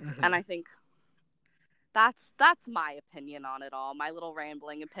 Mm-hmm. And I think that's my opinion on it all, my little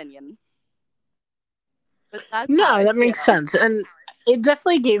rambling opinion. But that's that makes sense. And it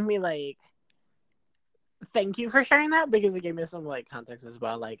definitely gave me, like, thank you for sharing that, because it gave me some, like, context as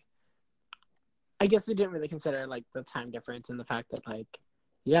well. Like, I guess we didn't really consider, like, the time difference and the fact that, like,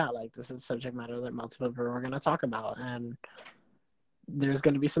 yeah, like, this is subject matter that multiple people are going to talk about, and there's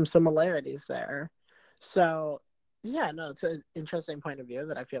going to be some similarities there. So, yeah, no, it's an interesting point of view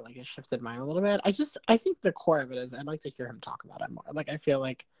that I feel like has shifted mine a little bit. I think the core of it is I'd like to hear him talk about it more. Like, I feel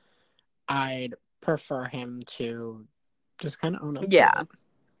like I'd prefer him to just kind of own up to it.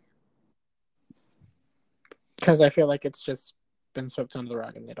 Because I feel like it's just been swept under the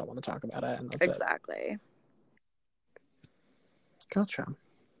rug and they don't want to talk about it, and that's exactly. it. Gotcha.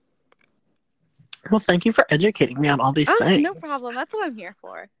 Well, thank you for educating me on all these things. No problem. That's what I'm here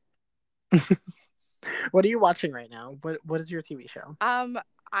for. What are you watching right now? What is your TV show?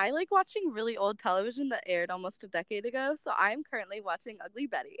 I like watching really old television that aired almost a decade ago, so I'm currently watching Ugly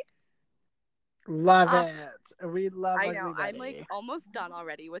Betty. Love it. We love I Ugly know. Betty. I'm like almost done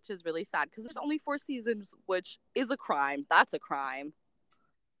already, which is really sad because there's only 4 seasons, which is a crime. That's a crime.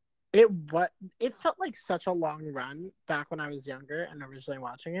 It felt like such a long run back when I was younger and originally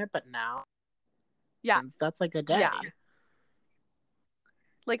watching it, but now, yeah, that's like a day. Yeah.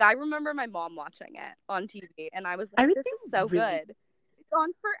 Like, I remember my mom watching it on TV, and I was like, this is so good. It's on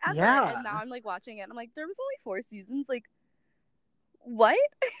forever. Yeah. And now I'm like watching it, and I'm like, there was only 4 seasons. Like, what?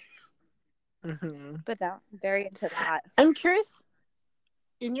 Mm-hmm. But now I'm very into that. I'm curious,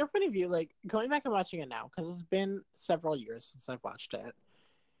 in your point of view, like, going back and watching it now, because it's been several years since I've watched it,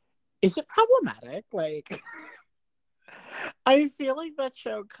 is it problematic? Like, I feel like that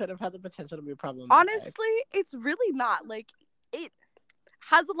show could have had the potential to be problematic. Honestly, it's really not. Like, it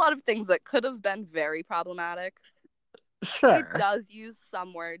has a lot of things that could have been very problematic. Sure. It does use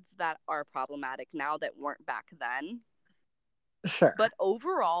some words that are problematic now that weren't back then. Sure. But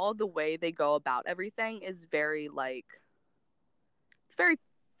overall, the way they go about everything is very, like, it's very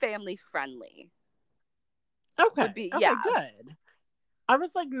family friendly. Okay. Yeah. Good. I was,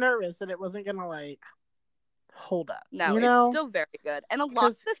 like, nervous that it wasn't gonna, like, hold up. No, it's still very good, and a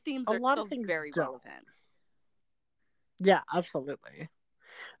lot of the themes are still very relevant. Yeah, absolutely.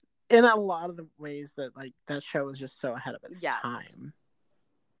 In a lot of the ways that, like, that show is just so ahead of its time.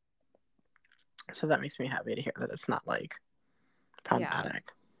 So that makes me happy to hear that it's not, like, problematic.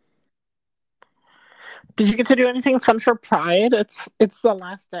 Yeah. Did you get to do anything fun for Pride? It's the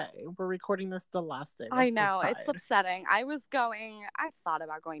last day. We're recording this the last day. I know, it's upsetting. I thought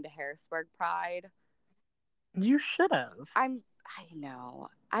about going to Harrisburg Pride. You should have. I know.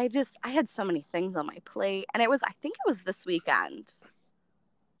 I had so many things on my plate, and I think it was this weekend.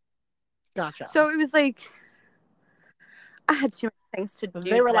 Gotcha. So it was like, I had too many things to do.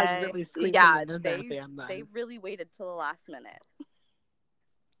 They were, like, really squeezing it in there at the end then. They really waited till the last minute.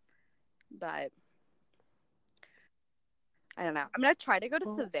 But I don't know. I'm going to try to go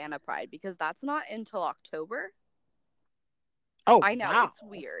to Savannah Pride because that's not until October. Oh, I know. Wow. It's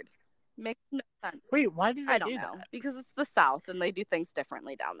weird. Makes no sense. Wait, why do they I don't know. That? Because it's the South and they do things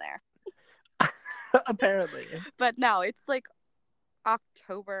differently down there. Apparently. But no, it's like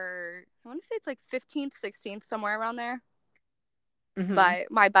October, I want to say it's like 15th, 16th, somewhere around there.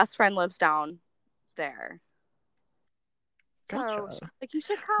 but my best friend lives down there. Gotcha. So, like, you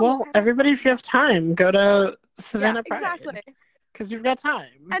should come. Well, everybody, if you have time, go to Savannah Pride. Exactly. Because you've got time.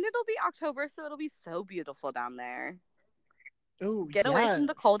 And it'll be October, so it'll be so beautiful down there. Ooh, Get away from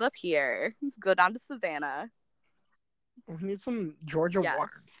the cold up here. Go down to Savannah. We need some Georgia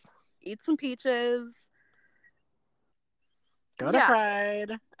warmth. Eat some peaches. Go to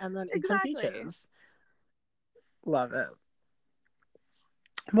Pride and then eat some peaches. Love it.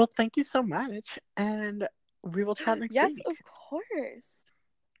 Well, thank you so much. And we will chat next week. Yes, of course.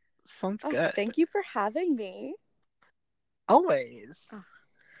 Sounds good. Thank you for having me. Always.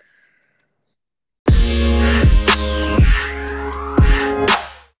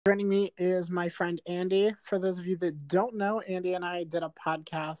 Joining me is my friend Andy. For those of you that don't know, Andy and I did a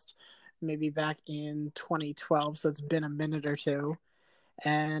podcast maybe back in 2012, so it's been a minute or two,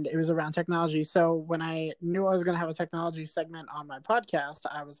 and it was around technology. So when I knew I was going to have a technology segment on my podcast,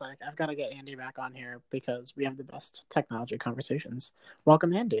 I was like, I've got to get Andy back on here because we have the best technology conversations.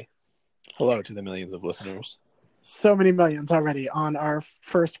 Welcome, Andy. Hello to the millions of listeners. So many millions already on our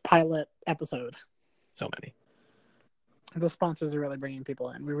first pilot episode. So many. The sponsors are really bringing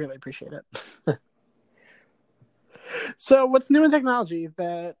people in. We really appreciate it. So what's new in technology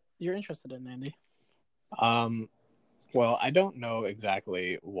that you're interested in, Andy? Well, I don't know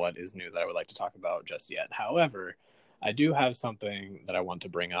exactly what is new that I would like to talk about just yet. However, I do have something that I want to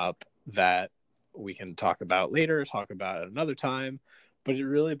bring up that we can talk about later, talk about at another time, but it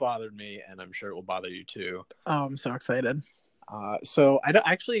really bothered me, and I'm sure it will bother you too. Oh, I'm so excited. So I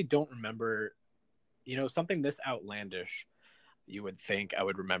actually don't remember, something this outlandish. You would think I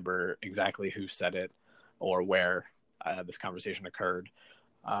would remember exactly who said it or where this conversation occurred.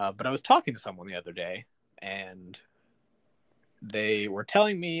 But I was talking to someone the other day, and they were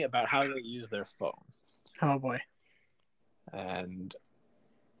telling me about how they use their phone. Oh, boy. And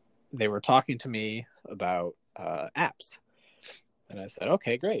they were talking to me about apps. And I said,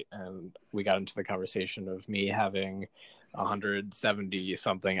 okay, great. And we got into the conversation of me having 170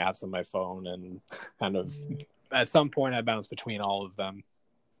 something apps on my phone, and kind of at some point I bounced between all of them.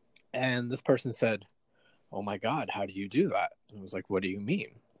 And this person said, oh my God, how do you do that? And I was like, what do you mean?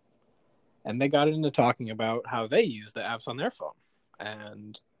 And they got into talking about how they use the apps on their phone.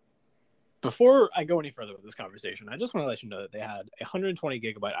 And before I go any further with this conversation, I just want to let you know that they had a 120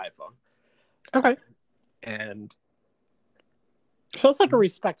 gigabyte iPhone. Okay. And so it's like a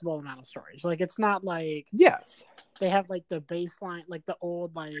respectable amount of storage. Like, it's not like... Yes. They have like the baseline, like the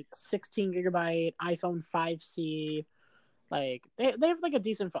old, like 16 gigabyte iPhone 5C. Like, they have like a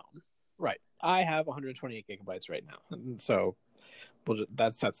decent phone. Right. I have 128 gigabytes right now. And so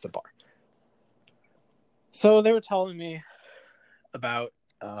that sets the bar. So they were telling me about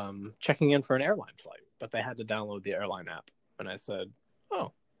checking in for an airline flight, but they had to download the airline app. And I said,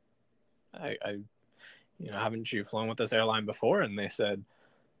 oh, I haven't you flown with this airline before? And they said,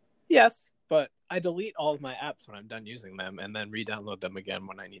 yes, but I delete all of my apps when I'm done using them and then re-download them again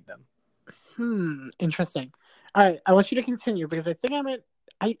when I need them. Interesting. All right, I want you to continue because I think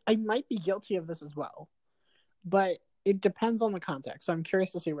I might be guilty of this as well, but it depends on the context. So I'm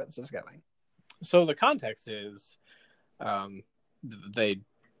curious to see where this is going. So the context is, they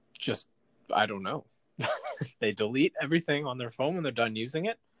just, I don't know. They delete everything on their phone when they're done using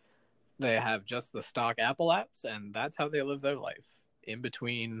it. They have just the stock Apple apps, and that's how they live their life, in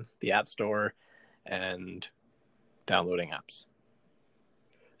between the App Store and downloading apps.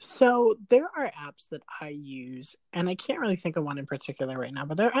 So there are apps that I use, and I can't really think of one in particular right now,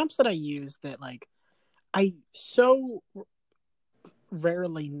 but there are apps that I use that, like, I so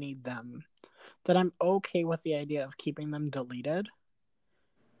rarely need them that I'm okay with the idea of keeping them deleted.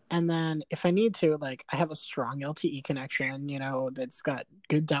 And then if I need to, like, I have a strong LTE connection, that's got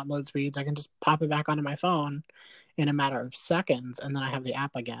good download speeds. I can just pop it back onto my phone in a matter of seconds, and then I have the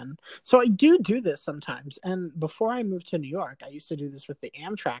app again. So I do this sometimes. And before I moved to New York, I used to do this with the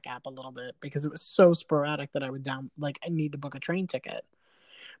Amtrak app a little bit because it was so sporadic that I would I need to book a train ticket.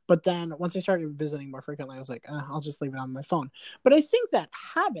 But then once I started visiting more frequently, I was like, I'll just leave it on my phone. But I think that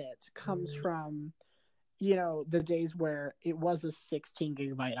habit comes from... the days where it was a 16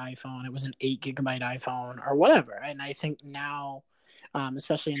 gigabyte iPhone, it was an 8 gigabyte iPhone or whatever. And I think now,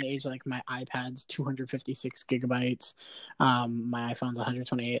 especially in the age, like my iPad's 256 gigabytes, my iPhone's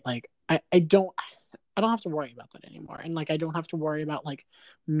 128. Like I don't have to worry about that anymore. And like, I don't have to worry about like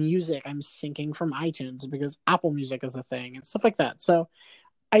music I'm syncing from iTunes because Apple Music is a thing and stuff like that. So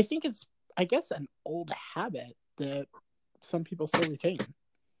I think it's, I guess, an old habit that some people still retain.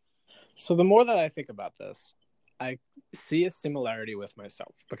 So the more that I think about this, I see a similarity with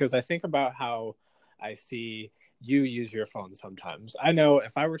myself because I think about how I see you use your phone sometimes. I know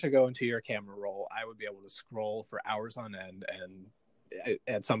if I were to go into your camera roll, I would be able to scroll for hours on end, and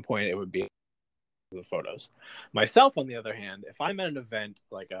at some point it would be the photos. Myself, on the other hand, if I'm at an event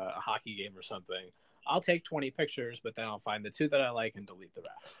like a hockey game or something, I'll take 20 pictures, but then I'll find the 2 that I like and delete the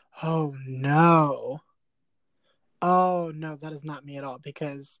rest. Oh no. Oh no, that is not me at all,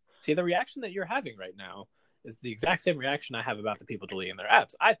 because see, the reaction that you're having right now is the exact same reaction I have about the people deleting their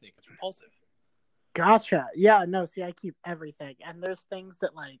apps. I think it's repulsive. Gotcha. Yeah, no, see, I keep everything. And there's things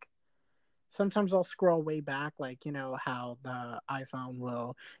that, like, sometimes I'll scroll way back, like, you know, how the iPhone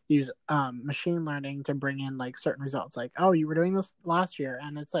will use machine learning to bring in, like, certain results. Like, oh, you were doing this last year.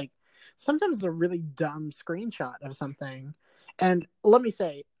 And it's like, sometimes it's a really dumb screenshot of something. And let me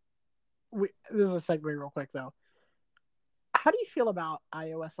say, this is a segue real quick, though. How do you feel about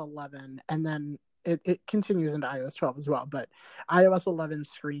iOS 11 and then it continues into iOS 12 as well, but iOS 11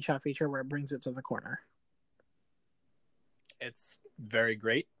 screenshot feature where it brings it to the corner? It's very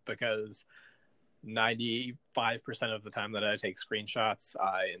great because 95% of the time that I take screenshots,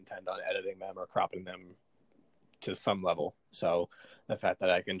 I intend on editing them or cropping them to some level. So the fact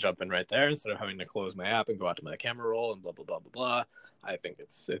that I can jump in right there instead of having to close my app and go out to my camera roll and blah, blah, blah, blah, blah, I think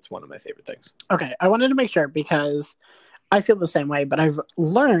it's one of my favorite things. Okay, I wanted to make sure because I feel the same way, but I've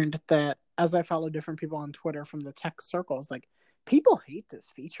learned that as I follow different people on Twitter from the tech circles, like, people hate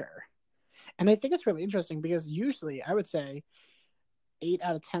this feature. And I think it's really interesting because usually I would say 8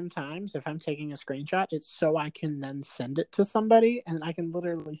 out of 10 times if I'm taking a screenshot, it's so I can then send it to somebody and I can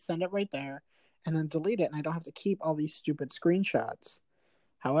literally send it right there and then delete it and I don't have to keep all these stupid screenshots.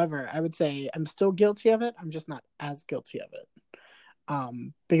 However, I would say I'm still guilty of it. I'm just not as guilty of it.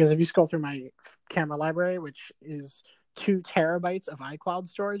 Because if you scroll through my camera library, which is 2 terabytes of iCloud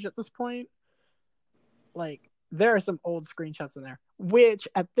storage at this point, like, there are some old screenshots in there, which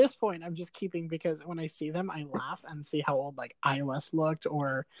at this point I'm just keeping because when I see them, I laugh and see how old, like, iOS looked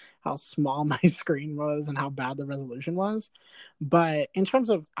or how small my screen was and how bad the resolution was. But in terms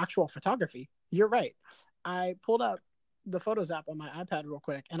of actual photography, you're right. I pulled up the Photos app on my iPad real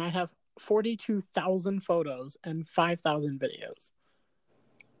quick, and I have 42,000 photos and 5,000 videos.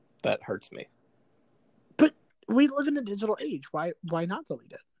 That hurts me. But we live in a digital age. Why not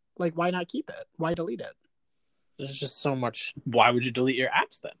delete it? Like, why not keep it? Why delete it? There's just so much. Why would you delete your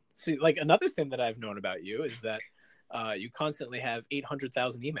apps then? See, like, another thing that I've known about you is that you constantly have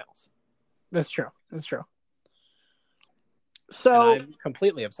 800,000 emails. That's true. So and I'm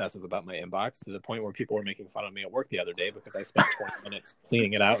completely obsessive about my inbox to the point where people were making fun of me at work the other day because I spent 20 minutes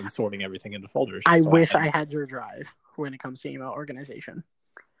cleaning it out and sorting everything into folders. I wish I had your drive when it comes to email organization.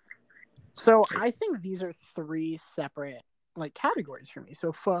 So I think these are 3 separate, like, categories for me.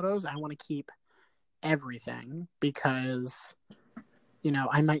 So photos, I want to keep everything because, you know,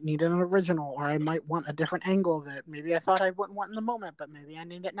 I might need an original or I might want a different angle of it. Maybe I thought I wouldn't want in the moment, but maybe I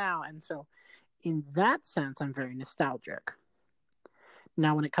need it now. And so in that sense, I'm very nostalgic.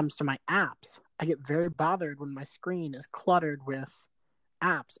 Now, when it comes to my apps, I get very bothered when my screen is cluttered with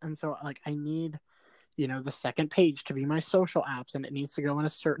apps. And so, like, I need, you know, the second page to be my social apps and it needs to go in a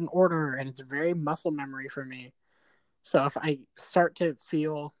certain order. And it's very muscle memory for me. So if I start to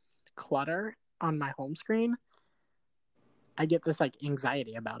feel clutter on my home screen, I get this, like,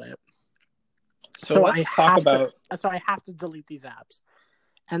 anxiety about it. So let's talk about... So I have to delete these apps.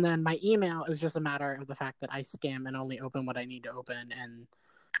 And then my email is just a matter of the fact that I skim and only open what I need to open, and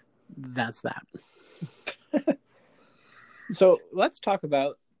that's that. So let's talk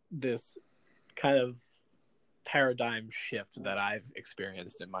about this kind of paradigm shift that I've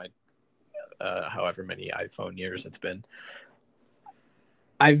experienced in my however many iPhone years it's been.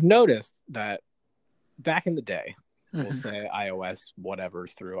 I've noticed that back in the day, we'll say iOS whatever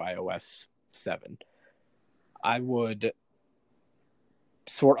through iOS 7, I would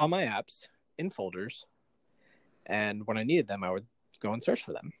sort all my apps in folders, and when I needed them, I would go and search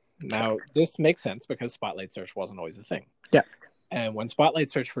for them. Now, this makes sense because Spotlight Search wasn't always a thing. Yeah. And when Spotlight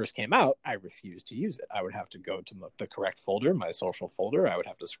Search first came out, I refused to use it. I would have to go to the correct folder, my social folder. I would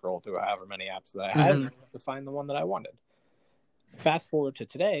have to scroll through however many apps that I had and to find the one that I wanted. Fast forward to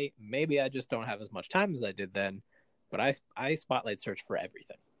today, maybe I just don't have as much time as I did then, but I Spotlight Search for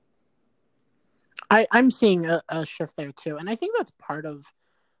everything. I'm seeing a shift there too. And I think that's part of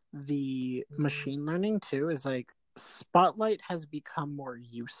the machine learning too, is like Spotlight has become more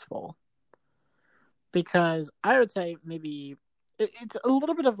useful. Because I would say maybe it's a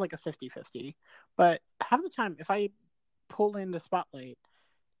little bit of like a 50-50, but half the time if I pull into Spotlight,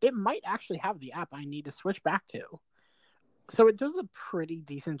 it might actually have the app I need to switch back to. So it does a pretty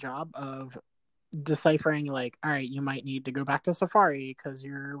decent job of deciphering, like, all right, you might need to go back to Safari because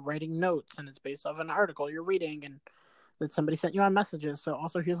you're writing notes and it's based off an article you're reading and that somebody sent you on Messages. So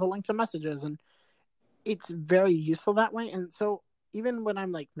also here's a link to Messages, and it's very useful that way. And so even when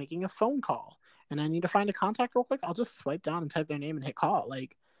I'm like making a phone call and I need to find a contact real quick, I'll just swipe down and type their name and hit call.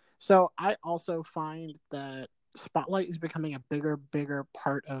 Like, so I also find that Spotlight is becoming a bigger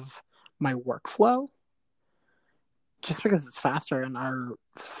part of my workflow just because it's faster and our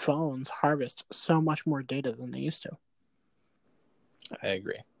phones harvest so much more data than they used to. I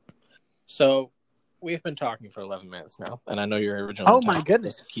agree. So we've been talking for 11 minutes now, and I know your original intent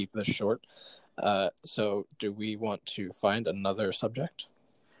was to keep this short. So do we want to find another subject?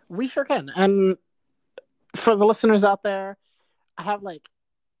 We sure can. And for the listeners out there, I have like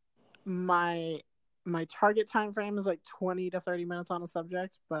my target time frame is like 20 to 30 minutes on a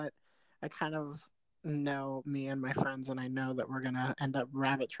subject, but I kind of know me and my friends, and I know that we're gonna end up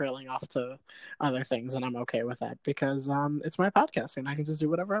rabbit trailing off to other things, and I'm okay with that because it's my podcast and I can just do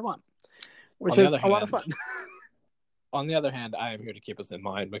whatever I want, which is a lot of fun. On the other hand, I am here to keep us in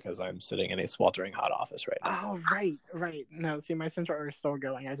mind because I'm sitting in a sweltering hot office right now. Oh, right. No, see, my central air is still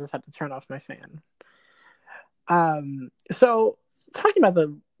going. I just had to turn off my fan. So talking about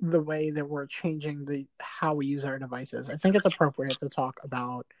the way that we're changing how we use our devices, I think it's appropriate to talk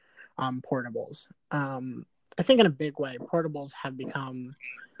about portables. I think in a big way, portables have become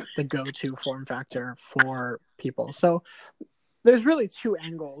the go-to form factor for people. So there's really two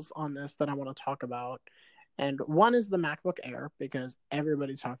angles on this that I want to talk about. And one is the MacBook Air, because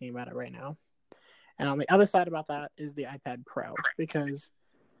everybody's talking about it right now. And on the other side about that is the iPad Pro, because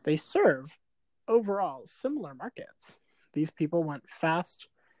they serve overall similar markets. These people want fast,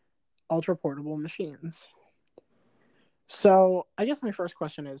 ultra-portable machines. So I guess my first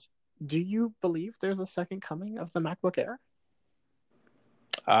question is, do you believe there's a second coming of the MacBook Air?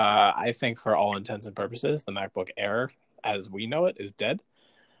 I think for all intents and purposes, the MacBook Air, as we know it, is dead.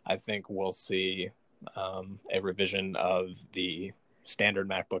 I think we'll see a revision of the standard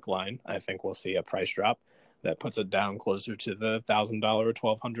MacBook line. I think we'll see a price drop that puts it down closer to the $1,000,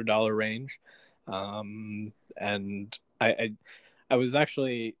 $1,200 range. And I was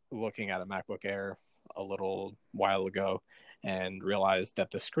actually looking at a MacBook Air a little while ago and realized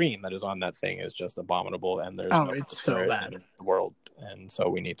that the screen that is on that thing is just abominable, and there's it's so bad in the world, and so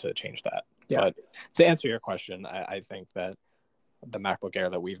we need to change that. Yeah. But to answer your question, I think that the MacBook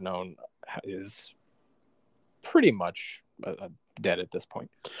Air that we've known is pretty much dead at this point.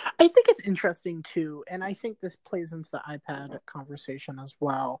 I think it's interesting too, and I think this plays into the iPad conversation as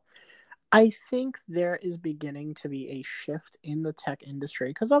well. I think there is beginning to be a shift in the tech industry,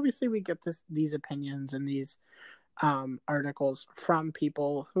 because obviously we get these opinions and these articles from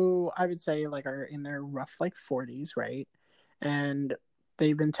people who I would say like are in their rough like 40s, right? And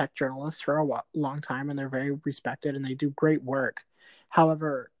they've been tech journalists for a long time, and they're very respected and they do great work.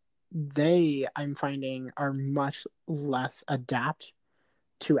 However, I'm finding, are much less adept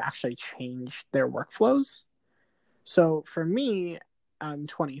to actually change their workflows. So for me, I'm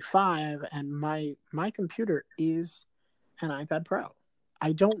 25 and my computer is an iPad Pro.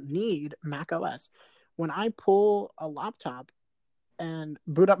 I don't need Mac OS. When I pull a laptop and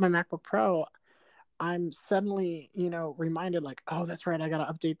boot up my MacBook Pro, I'm suddenly, reminded like, oh, that's right, I got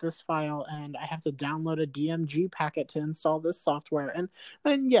to update this file and I have to download a DMG packet to install this software.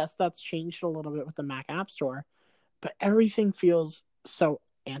 And yes, that's changed a little bit with the Mac App Store, but everything feels so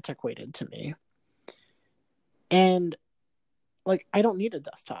antiquated to me. And like, I don't need a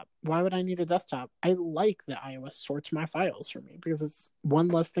desktop. Why would I need a desktop? I like that iOS sorts my files for me because it's one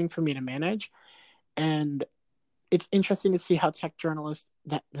less thing for me to manage. And it's interesting to see how tech journalists,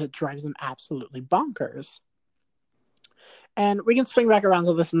 that drives them absolutely bonkers. And we can swing back around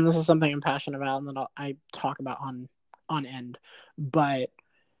to this, and this is something I'm passionate about and that I talk about on end. But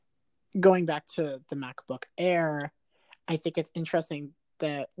going back to the MacBook Air, I think it's interesting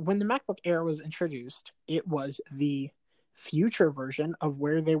that when the MacBook Air was introduced, it was the future version of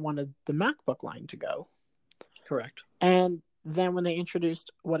where they wanted the MacBook line to go. Correct. And then when they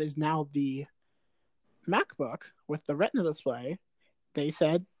introduced what is now the MacBook with the Retina display, they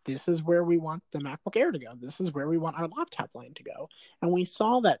said, this is where we want the MacBook Air to go. This is where we want our laptop line to go. And we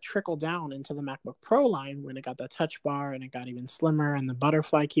saw that trickle down into the MacBook Pro line when it got the touch bar and it got even slimmer and the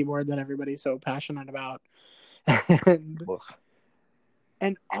butterfly keyboard that everybody's so passionate about.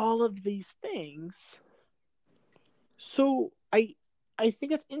 And all of these things. So I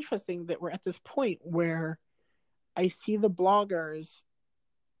think it's interesting that we're at this point where I see the bloggers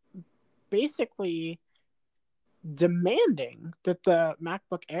basically demanding that the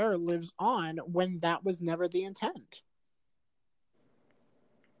MacBook Air lives on when that was never the intent.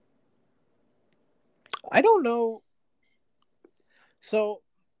 I don't know. So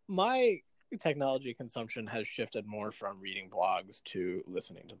my technology consumption has shifted more from reading blogs to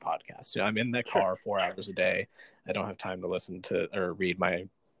listening to podcasts. I'm in the car 4 hours a day. I don't have time to listen to or read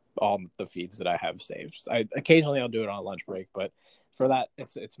all the feeds that I have saved. Occasionally I'll do it on lunch break, but for that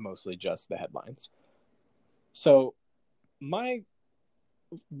it's mostly just the headlines. So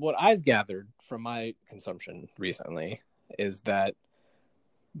what I've gathered from my consumption recently is that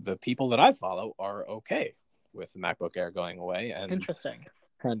the people that I follow are okay with the MacBook Air going away, and Interesting.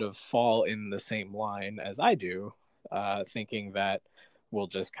 kind of fall in the same line as I do, thinking that we'll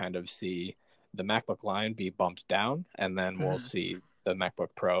just kind of see the MacBook line be bumped down, and then we'll see the MacBook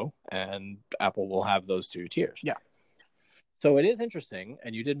Pro, and Apple will have those two tiers. Yeah. So it is interesting,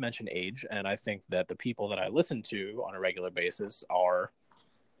 and you did mention age, and I think that the people that I listen to on a regular basis are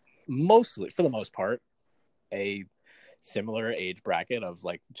mostly, for the most part, a similar age bracket of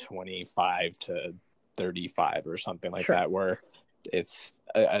like 25 to 35 or something like that, where it's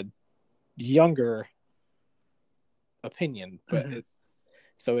a younger opinion, but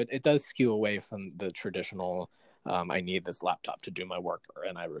it does skew away from the traditional I need this laptop to do my work,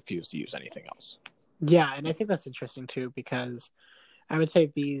 and I refuse to use anything else. Yeah, and I think that's interesting too, because I would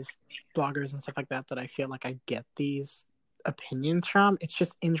say these bloggers and stuff like that I feel like I get these opinions from, it's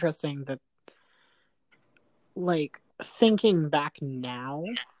just interesting that, like, thinking back now,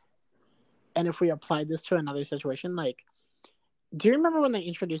 and if we applied this to another situation, like, do you remember when they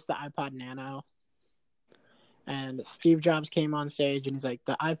introduced the iPod Nano? And Steve Jobs came on stage and he's like,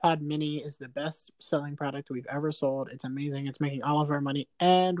 the iPod Mini is the best selling product we've ever sold. It's amazing. It's making all of our money,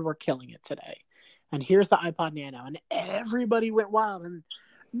 and we're killing it today. And here's the iPod Nano. And everybody went wild, and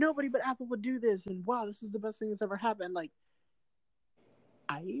nobody but Apple would do this. And wow, this is the best thing that's ever happened. Like,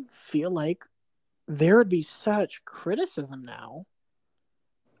 I feel like there would be such criticism now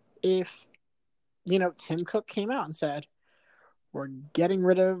if, Tim Cook came out and said, we're getting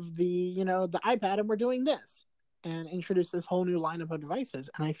rid of the iPad and we're doing this, and introduce this whole new lineup of devices.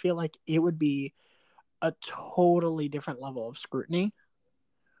 And I feel like it would be a totally different level of scrutiny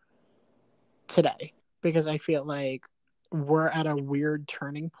today, because I feel like we're at a weird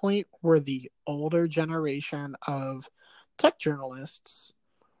turning point where the older generation of tech journalists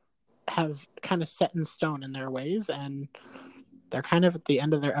have kind of set in stone in their ways, and they're kind of at the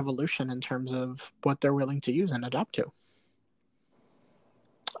end of their evolution in terms of what they're willing to use and adopt to.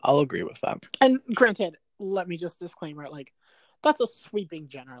 I'll agree with that. And granted, let me just disclaimer, like, that's a sweeping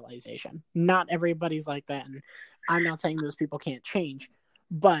generalization. Not everybody's like that, and I'm not saying those people can't change,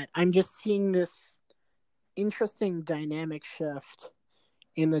 but I'm just seeing this interesting dynamic shift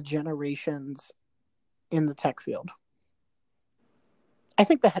in the generations in the tech field. I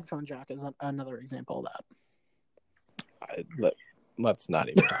think the headphone jack is another example of that. Let's not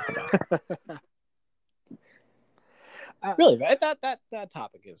even talk about it. Really, that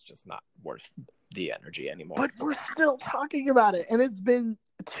topic is just not worth the energy anymore. But we're still talking about it, and it's been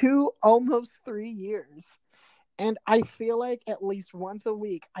almost 3 years. And I feel like at least once a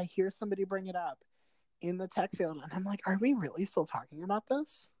week, I hear somebody bring it up in the tech field, and I'm like, are we really still talking about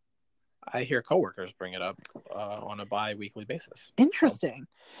this? I hear coworkers bring it up on a bi-weekly basis. Interesting.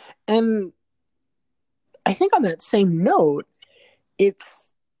 And I think on that same note,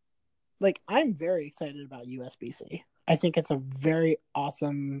 it's like, I'm very excited about USB-C. I think it's a very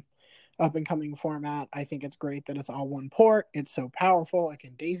awesome up-and-coming format. I think it's great that it's all one port. It's so powerful. It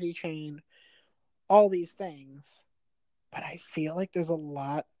can daisy chain, all these things. But I feel like there's a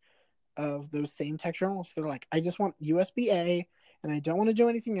lot of those same tech journalists that are like, I just want USB-A, and I don't want to do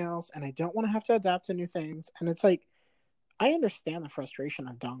anything else, and I don't want to have to adapt to new things. And it's like, I understand the frustration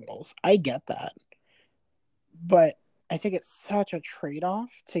of dongles. I get that. But I think it's such a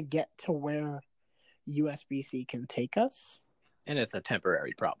trade-off to get to where USB-C can take us. And it's a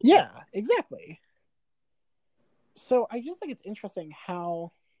temporary problem. Yeah, exactly. So I just think it's interesting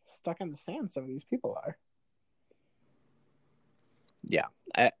how stuck in the sand some of these people are. Yeah.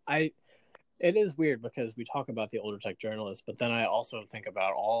 I it is weird because we talk about the older tech journalists, but then I also think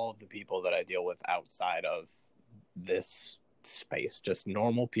about all of the people that I deal with outside of this space, just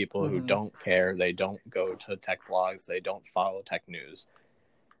normal people who don't care. They don't go to tech blogs. They don't follow tech news.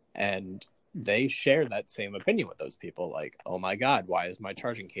 And they share that same opinion with those people. Like, oh my God, why is my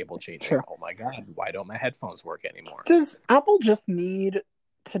charging cable changing? Sure. Oh my God, why don't my headphones work anymore? Does Apple just need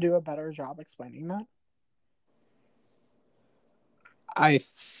to do a better job explaining that? I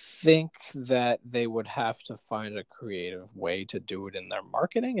think that they would have to find a creative way to do it in their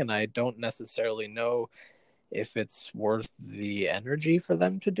marketing, and I don't necessarily know if it's worth the energy for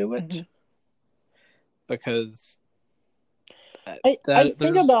them to do it. Because I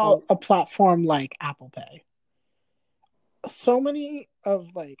think about a platform like Apple Pay. So many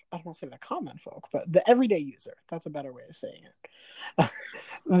of, like, I don't want to say the common folk, but the everyday user, that's a better way of saying it.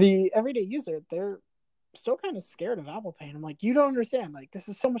 The everyday user, they're still kind of scared of Apple Pay. And I'm like, you don't understand. Like, this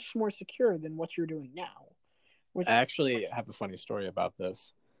is so much more secure than what you're doing now. I actually have a funny story about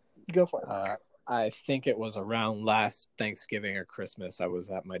this. Go for it. I think it was around last Thanksgiving or Christmas. I was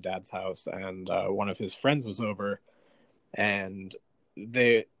at my dad's house, and one of his friends was over, and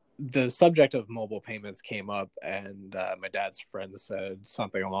the subject of mobile payments came up, and my dad's friend said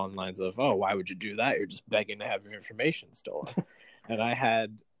something along the lines of, "Oh, why would you do that? You're just begging to have your information stolen." And I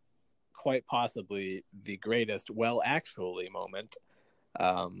had quite possibly the greatest "well, actually" moment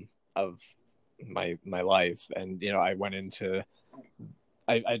of my life. And I went into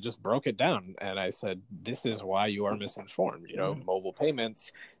I just broke it down, and I said, this is why you are misinformed. Mobile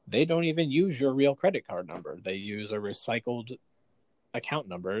payments, they don't even use your real credit card number. They use a recycled account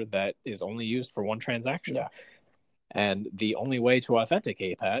number that is only used for one transaction. Yeah. And the only way to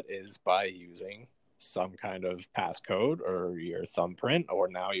authenticate that is by using some kind of passcode or your thumbprint or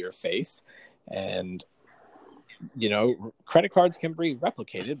now your face. And credit cards can be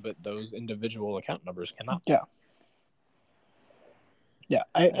replicated, but those individual account numbers cannot. Yeah,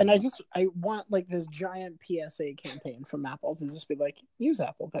 I want, like, this giant PSA campaign from Apple to just be like, use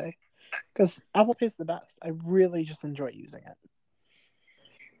Apple Pay, because Apple Pay is the best. I really just enjoy using it.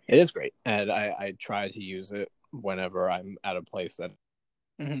 It is great, and I try to use it whenever I'm at a place that.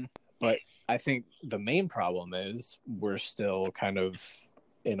 Mm-hmm. But I think the main problem is we're still kind of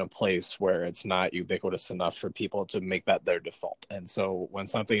in a place where it's not ubiquitous enough for people to make that their default. And so when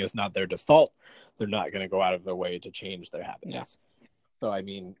something is not their default, they're not going to go out of their way to change their habits. Yeah. So, I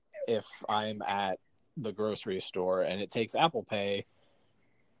mean, if I'm at the grocery store and it takes Apple Pay,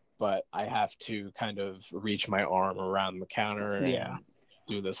 but I have to kind of reach my arm around the counter and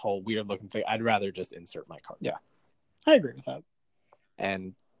do this whole weird looking thing, I'd rather just insert my card. Yeah, I agree with that.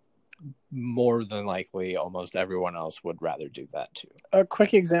 And more than likely, almost everyone else would rather do that too. A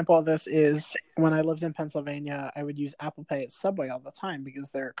quick example of this is when I lived in Pennsylvania, I would use Apple Pay at Subway all the time because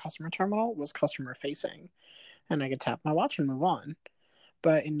their customer terminal was customer facing, and I could tap my watch and move on.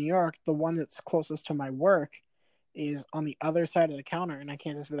 But in New York, the one that's closest to my work is on the other side of the counter, and I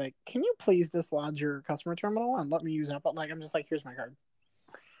can't just be like, can you please dislodge your customer terminal and let me use Apple? Like, I'm just like, here's my card.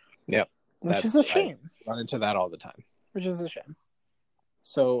 Yep. Which is a shame. I run into that all the time. Which is a shame.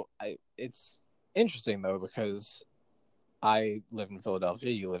 So it's interesting, though, because I live in Philadelphia.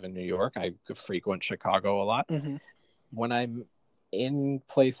 You live in New York. I frequent Chicago a lot. Mm-hmm. When I'm in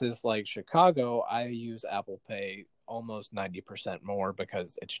places like Chicago, I use Apple Pay almost 90% more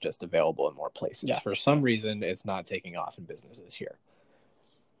because it's just available in more places. Yeah. For some reason, it's not taking off in businesses here.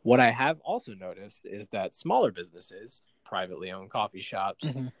 What I have also noticed is that smaller businesses, privately owned coffee shops,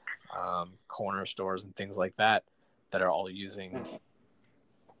 mm-hmm. Corner stores, and things like that are all using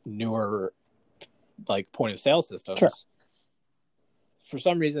newer, like, point of sale systems. Sure. For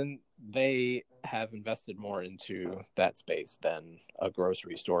some reason, they have invested more into that space than a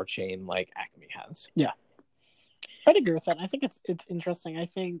grocery store chain like Acme has. Yeah. I'd agree with that. I think it's interesting. I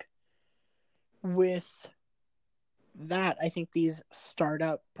think with that, I think these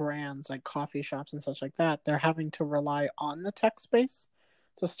startup brands like coffee shops and such like that, they're having to rely on the tech space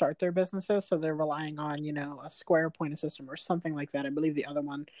to start their businesses. So they're relying on, a Square point of system or something like that. I believe the other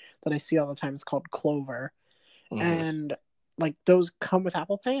one that I see all the time is called Clover. Mm-hmm. And like those come with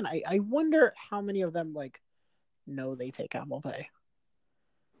Apple Pay. And I wonder how many of them like know they take Apple Pay.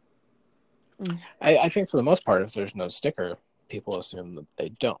 I think for the most part, if there's no sticker, people assume that they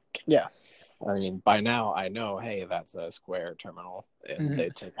don't. Yeah. I mean, by now I know, hey, that's a Square terminal, and mm-hmm. they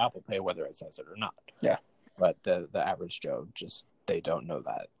take Apple Pay whether it says it or not. Yeah. But the average Joe, they don't know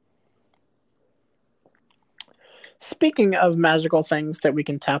that. Speaking of magical things that we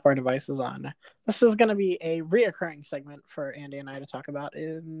can tap our devices on, this is going to be a reoccurring segment for Andy and I to talk about,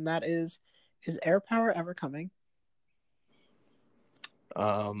 and that is AirPower ever coming?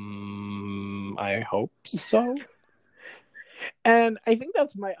 I hope so. And I think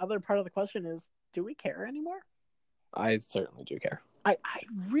that's my other part of the question is, do we care anymore? I certainly do care. I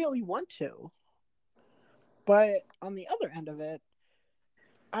really want to. But on the other end of it,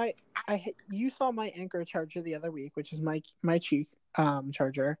 you saw my Anker charger the other week, which is my Qi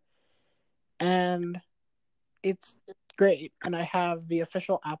charger. And it's great. And I have the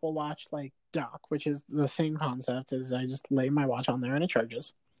official Apple Watch like dock, which is the same concept as I just lay my watch on there and it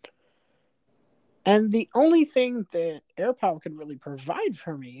charges. And the only thing that AirPower could really provide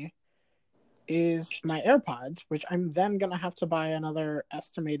for me is my AirPods, which I'm then going to have to buy another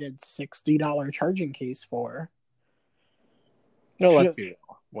estimated $60 charging case for. No, let's be real.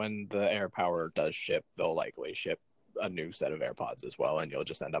 When the AirPower does ship, they'll likely ship a new set of AirPods as well, and you'll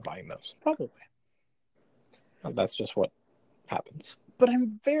just end up buying those. Probably. That's just what happens. But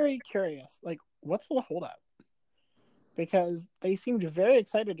I'm very curious, like, what's the holdup? Because they seemed very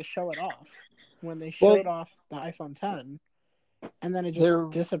excited to show it off when they showed off the iPhone 10, and then it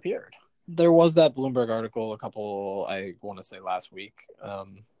just disappeared. There was that Bloomberg article I want to say last week,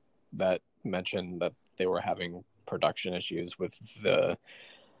 that mentioned that they were having production issues with the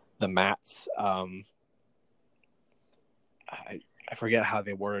mats. I forget how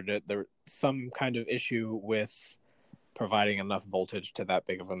they worded it. There was some kind of issue with providing enough voltage to that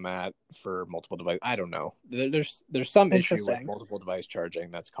big of a mat for multiple devices. I don't know. There's some issue with multiple device charging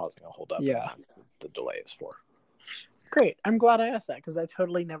that's causing a holdup. Yeah, and that's what the delay is for. Great. I'm glad I asked that because I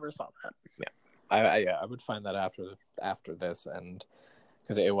totally never saw that. Yeah, I would find that after this, and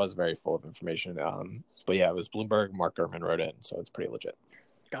because it was very full of information. But yeah, it was Bloomberg. Mark Gurman wrote it, so it's pretty legit.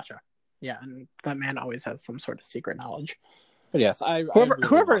 Gotcha. Yeah, and that man always has some sort of secret knowledge. But yes,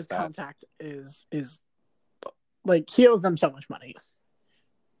 whoever his contact is like, he owes them so much money.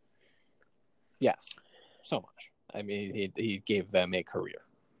 Yes, so much. I mean, he gave them a career,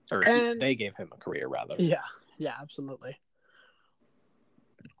 or they gave him a career rather. Yeah, absolutely.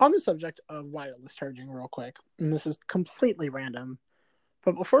 On the subject of wireless charging, real quick, and this is completely random,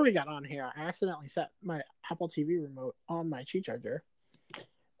 but before we got on here, I accidentally set my Apple TV remote on my Qi charger,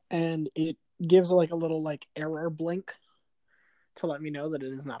 and it gives like a little like error blink to let me know that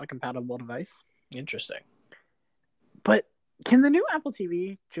it is not a compatible device. Interesting. But can the new Apple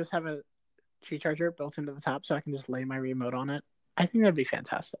TV just have a Qi charger built into the top so I can just lay my remote on it? I think that'd be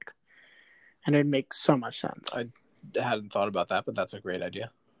fantastic. And it'd make so much sense. I hadn't thought about that, but that's a great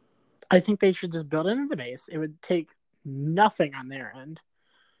idea. I think they should just build it into the base. It would take nothing on their end.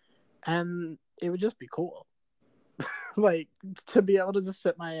 And it would just be cool. Like, to be able to just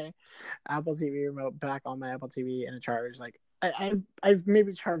sit my Apple TV remote back on my Apple TV and a charge. Like, I've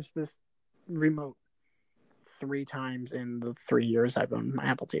maybe charged this remote 3 times in the 3 years I've owned my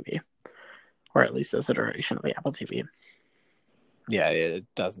Apple TV. Or at least this iteration of the Apple TV. Yeah, it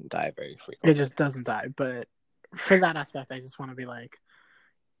doesn't die very frequently. It just doesn't die. But for that aspect, I just want to be like,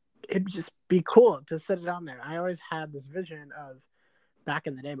 it'd just be cool to sit it on there. I always had this vision of, back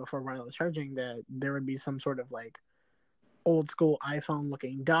in the day before wireless charging, that there would be some sort of like old school iPhone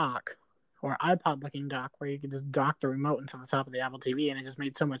looking dock or iPod looking dock where you could just dock the remote into the top of the Apple TV, and it just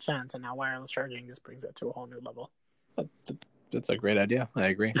made so much sense. And now wireless charging just brings it to a whole new level. That's a great idea. I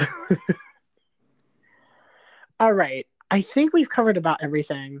agree. All right. I think we've covered about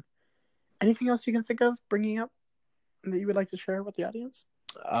everything. Anything else you can think of bringing up that you would like to share with the audience?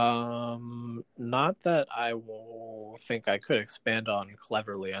 Not that I will think I could expand on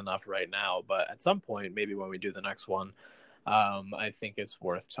cleverly enough right now, but at some point, maybe when we do the next one, I think it's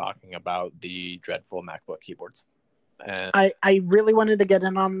worth talking about the dreadful MacBook keyboards. And I really wanted to get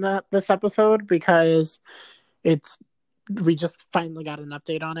in on this episode because we just finally got an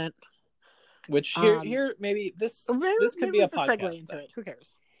update on it. Which here maybe this could be a podcast thing. Who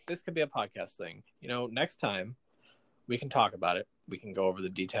cares? This could be a podcast thing. Next time we can talk about it. We can go over the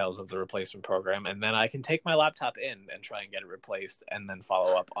details of the replacement program, and then I can take my laptop in and try and get it replaced, and then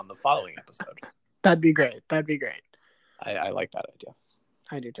follow up on the following episode. That'd be great. I like that idea.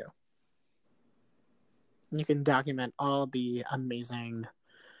 I do too. You can document all the amazing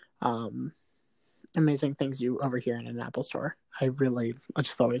things you overhear in an Apple store. I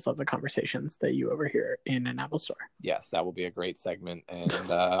just always love the conversations that you overhear in an Apple store. Yes, that will be a great segment, and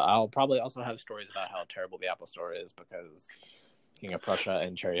I'll probably also have stories about how terrible the Apple store is, because King of Prussia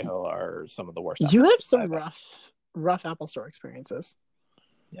and Cherry Hill are some of the worst. You have some rough Apple store experiences.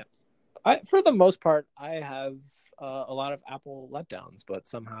 Yeah, for the most part, I have a lot of Apple letdowns, but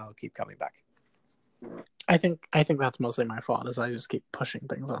somehow keep coming back. I think that's mostly my fault, is I just keep pushing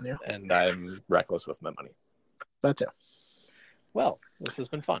things on you, and I'm reckless with my money. That too. Well, this has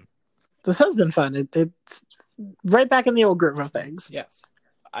been fun. This has been fun. It's right back in the old groove of things. Yes,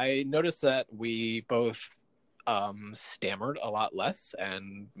 I noticed that we both stammered a lot less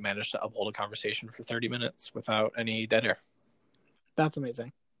and managed to uphold a conversation for 30 minutes without any dead air. That's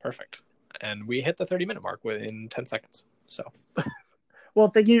amazing. Perfect. And we hit the 30-minute mark within 10 seconds. So, well,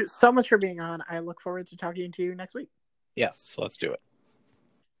 thank you so much for being on. I look forward to talking to you next week. Yes, let's do it.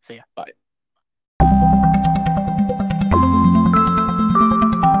 See ya. Bye.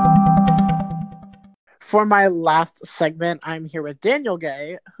 For my last segment, I'm here with Daniel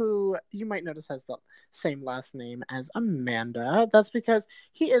Gay, who you might notice has the same last name as Amanda. That's because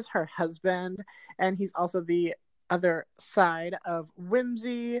he is her husband, and he's also the other side of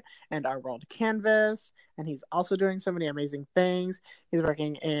Whimsy and Our World Canvas, and he's also doing so many amazing things. He's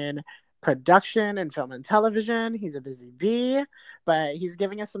working in production and film and television. He's a busy bee, but he's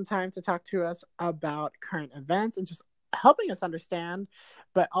giving us some time to talk to us about current events and just helping us understand,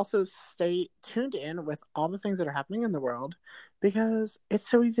 but also stay tuned in with all the things that are happening in the world, because it's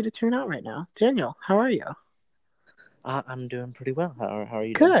so easy to tune out right now. Daniel, how are you? I'm doing pretty well. How are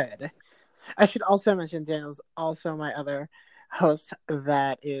you doing? Good. I should also mention Daniel's also my other host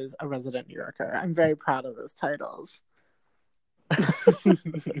that is a resident New Yorker. I'm very proud of those titles.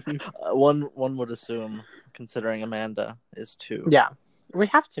 One would assume, considering Amanda is too. Yeah, we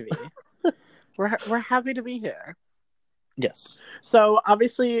have to be. We're happy to be here. Yes. So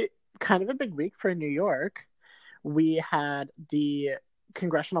obviously, kind of a big week for New York. We had the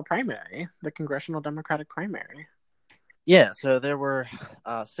congressional primary, the congressional Democratic primary. Yeah, so there were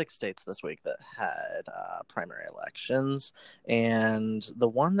 6 states this week that had primary elections, and the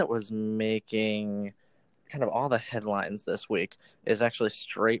one that was making kind of all the headlines this week is actually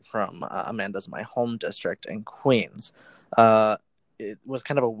straight from Amanda's my home district in Queens. It was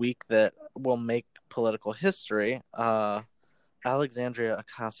kind of a week that will make political history. Alexandria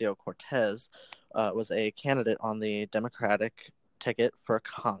Ocasio-Cortez was a candidate on the Democratic ticket for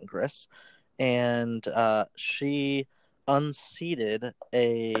Congress, and she unseated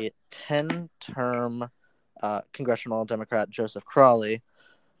a 10-term congressional Democrat, Joseph Crawley,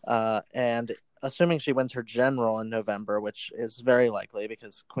 and assuming she wins her general in November, which is very likely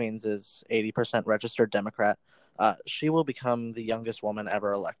because Queens is 80% registered Democrat, she will become the youngest woman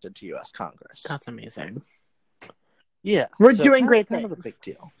ever elected to U.S. Congress. That's amazing. Yeah. We're doing great kind things. of a big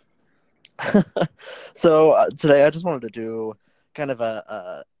deal. So today I just wanted to do kind of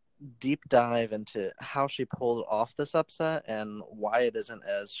a deep dive into how she pulled off this upset and why it isn't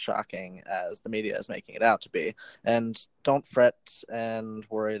as shocking as the media is making it out to be. And don't fret and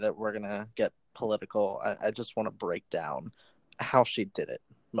worry that we're going to get political. I just want to break down how she did it,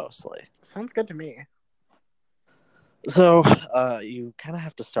 mostly. Sounds good to me. So you kind of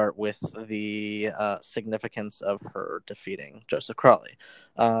have to start with the significance of her defeating Joseph Crawley.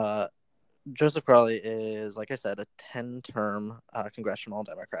 Joseph Crawley is, like I said, a 10-term congressional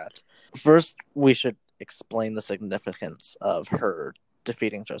Democrat. First, we should explain the significance of her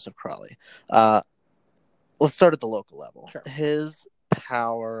defeating Joseph Crawley. Let's start at the local level. Sure. His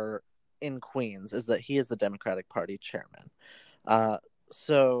power in Queens is that he is the Democratic Party chairman.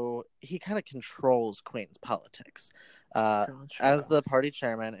 So he kind of controls Queens politics. As the party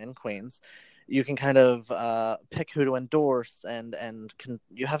chairman in Queens, you can kind of pick who to endorse, and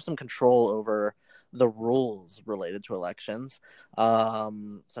you have some control over the rules related to elections,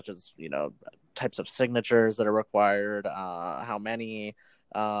 such as, types of signatures that are required, how many.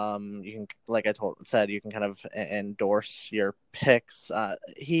 You can, like I said, you can kind of endorse your picks.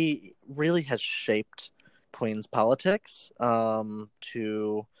 He really has shaped Queens politics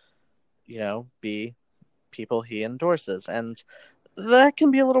to, be people he endorses, and that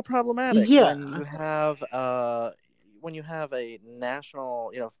can be a little problematic when you have a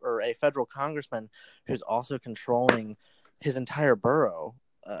national, or a federal congressman who's also controlling his entire borough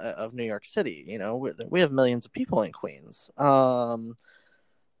of New York City. We have millions of people in Queens, and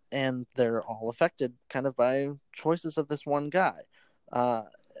they're all affected kind of by choices of this one guy.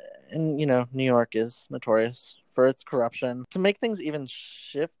 And New York is notorious for its corruption. To make things even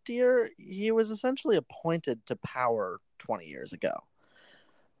shiftier, he was essentially appointed to power 20 years ago.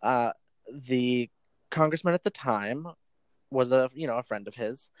 The congressman at the time was a friend of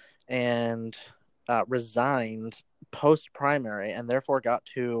his, and resigned post-primary, and therefore got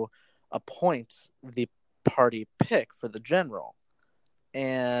to appoint the party pick for the general.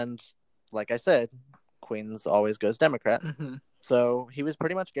 And like I said, Queens always goes Democrat. Mm-hmm. So he was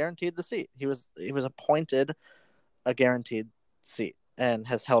pretty much guaranteed the seat. He was appointed a guaranteed seat and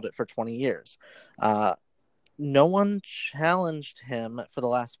has held it for 20 years. No one challenged him for the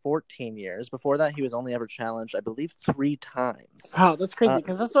last 14 years. Before that, he was only ever challenged, I believe, 3 times. Wow, that's crazy,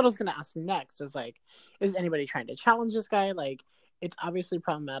 because that's what I was going to ask next, is anybody trying to challenge this guy? It's obviously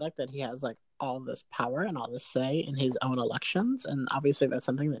problematic that he has, all this power and all this say in his own elections, and obviously that's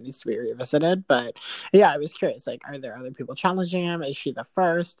something that needs to be revisited. But, yeah, I was curious, are there other people challenging him? Is she the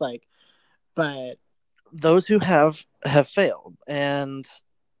first? But... Those who have failed, and...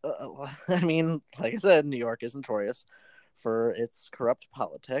 I mean, like I said, New York is notorious for its corrupt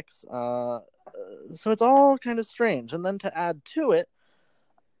politics. So it's all kind of strange. And then to add to it,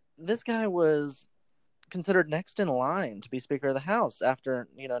 this guy was considered next in line to be Speaker of the House after,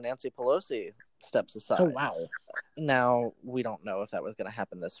 Nancy Pelosi steps aside. Oh, wow. Now, we don't know if that was going to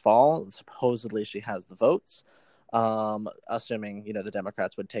happen this fall. Supposedly she has the votes. assuming, the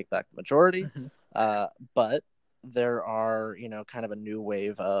Democrats would take back the majority. Mm-hmm. But there are, kind of a new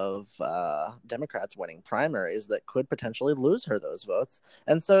wave of Democrats winning primaries that could potentially lose her those votes.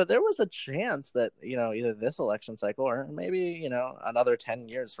 And so there was a chance that, either this election cycle or maybe, another 10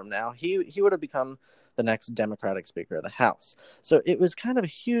 years from now, he would have become the next Democratic Speaker of the House. So it was kind of a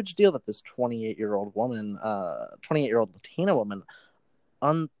huge deal that this 28-year-old woman, 28-year-old Latina woman,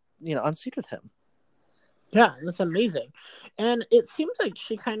 unseated him. Yeah, that's amazing. And it seems like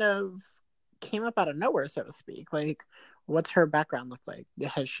she kind of came up out of nowhere, so to speak. Like, what's her background look like?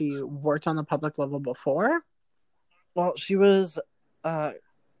 Has she worked on the public level before? Well, she was a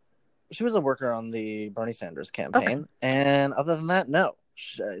worker on the Bernie Sanders campaign. Okay. And other than that, no.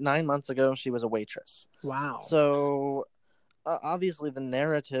 9 months ago, she was a waitress. Wow. So obviously the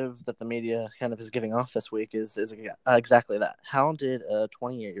narrative that the media kind of is giving off this week is exactly that. How did a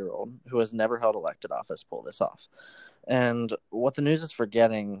 28-year-old who has never held elected office pull this off? And what the news is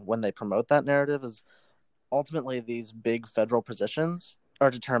forgetting when they promote that narrative is ultimately these big federal positions are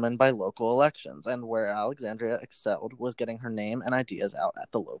determined by local elections, and where Alexandria excelled was getting her name and ideas out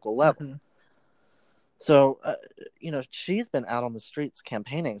at the local level. Mm-hmm. So, she's been out on the streets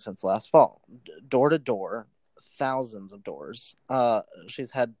campaigning since last fall, door to door, thousands of doors.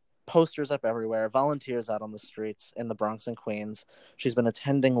 She's had posters up everywhere, volunteers out on the streets in the Bronx and Queens. She's been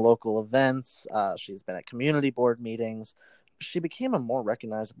attending local events. She's been at community board meetings. She became a more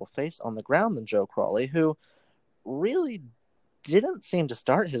recognizable face on the ground than Joe Crowley, who really didn't seem to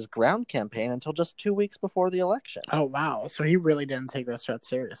start his ground campaign until just 2 weeks before the election. Oh, wow. So he really didn't take this threat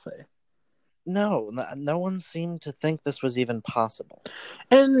seriously. No one seemed to think this was even possible.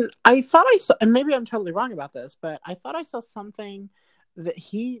 And I thought I saw, and maybe I'm totally wrong about this, but I thought I saw something that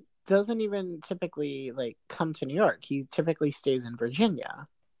he doesn't even typically come to New York. He typically stays in Virginia.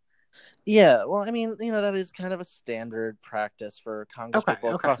 Yeah, well, I mean, that is kind of a standard practice for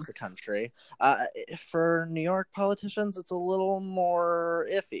congresspeople across the country. For New York politicians, it's a little more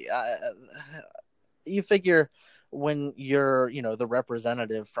iffy. You figure when you're, the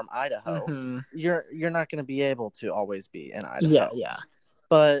representative from Idaho, mm-hmm. you're not going to be able to always be in Idaho. Yeah.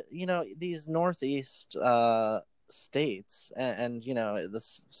 But these Northeast states, and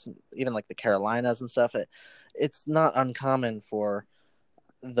this, even like the Carolinas and stuff, it's not uncommon for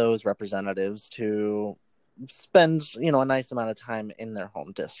those representatives to spend a nice amount of time in their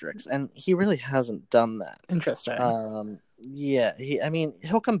home districts, and he really hasn't done that. Interesting. Yeah,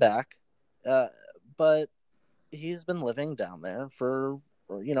 he'll come back, but he's been living down there for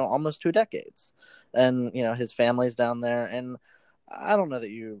almost 2 decades, and his family's down there, and I don't know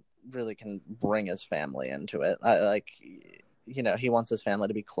that you really can bring his family into it. He wants his family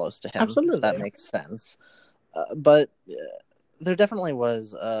to be close to him. Absolutely, that makes sense. But there definitely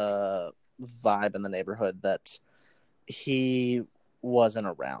was a vibe in the neighborhood that he wasn't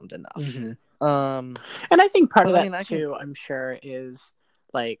around enough. Mm-hmm. And I think part of that too, I'm sure, is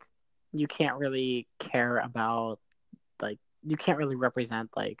you can't really care about you can't really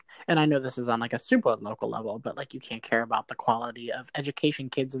represent and I know this is on a super local level, but you can't care about the quality of education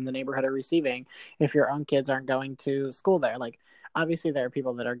kids in the neighborhood are receiving if your own kids aren't going to school there. Obviously there are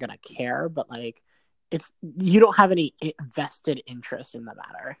people that are going to care, but you don't have any vested interest in the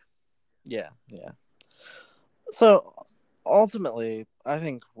matter. Yeah. So ultimately, I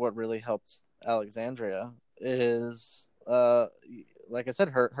think what really helped Alexandria is, like I said,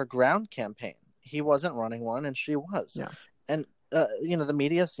 her ground campaign. He wasn't running one, and she was. Yeah. And the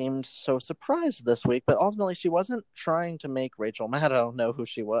media seemed so surprised this week, but ultimately she wasn't trying to make Rachel Maddow know who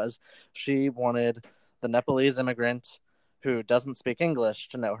she was. She wanted the Nepalese immigrant who doesn't speak English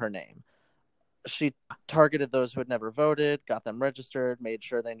to know her name. She targeted those who had never voted, got them registered, made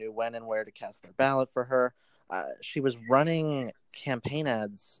sure they knew when and where to cast their ballot for her. She was running campaign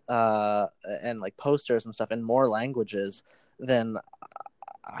ads and posters and stuff in more languages than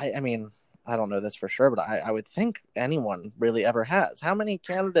I don't know this for sure, but I would think anyone really ever has. How many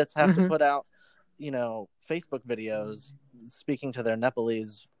candidates have mm-hmm. to put out, Facebook videos speaking to their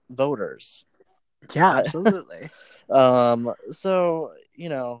Nepalese voters? Yeah, absolutely. So,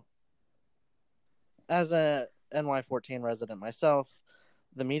 as a NY14 resident myself,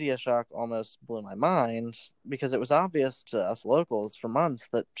 the media shock almost blew my mind because it was obvious to us locals for months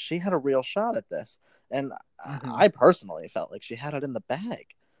that she had a real shot at this. And mm-hmm. I personally felt like she had it in the bag.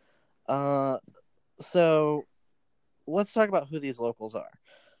 So let's talk about who these locals are.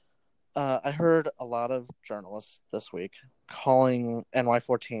 I heard a lot of journalists this week calling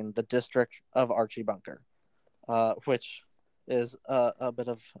NY14 the district of Archie Bunker, which is a bit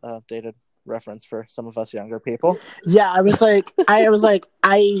of a dated reference for some of us younger people. Yeah, I was like,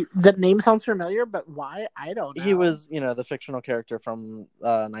 the name sounds familiar, but why? I don't know. He was, the fictional character from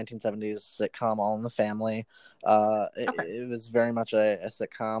 1970s sitcom All in the Family. It was very much a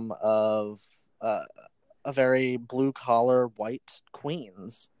sitcom of a very blue-collar white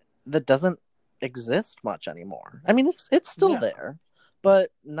Queens that doesn't exist much anymore. I mean, it's still there, but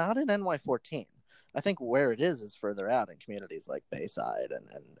not in NY14. I think where it is further out in communities like Bayside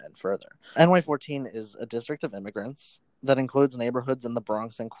and further. NY14 is a district of immigrants that includes neighborhoods in the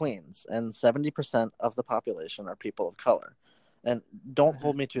Bronx and Queens, and 70% of the population are people of color. And don't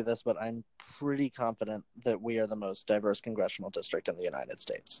hold me to this, but I'm pretty confident that we are the most diverse congressional district in the United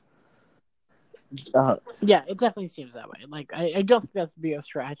States. Yeah, it definitely seems that way. Like, I don't think that's be a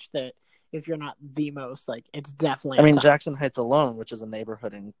stretch that if you're not the most, like, it's definitely. I mean, Jackson Heights alone, which is a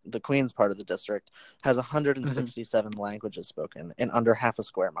neighborhood in the Queens part of the district, has 167 languages spoken in under half a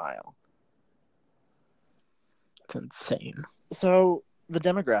square mile. It's insane. So the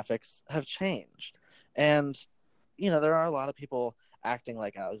demographics have changed. And, there are a lot of people acting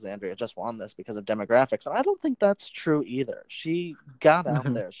like Alexandria just won this because of demographics. And I don't think that's true either. She got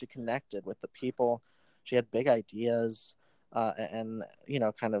out there. She connected with the people. She had big ideas. And,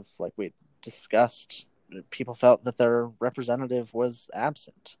 kind of like we discussed, people felt that their representative was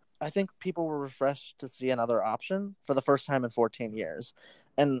absent. I think people were refreshed to see another option for the first time in 14 years.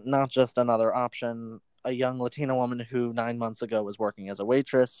 And not just another option, a young Latina woman who 9 months ago was working as a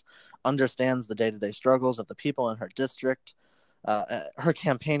waitress, understands the day-to-day struggles of the people in her district. Her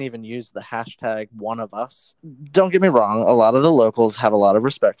campaign even used the hashtag #OneOfUs. Don't get me wrong, a lot of the locals have a lot of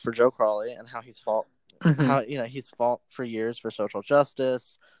respect for Joe Crawley and how he's fought he's fought for years for social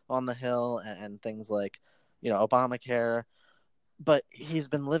justice on the Hill and things like, Obamacare. But he's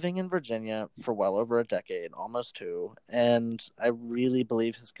been living in Virginia for well over a decade, almost 2, and I really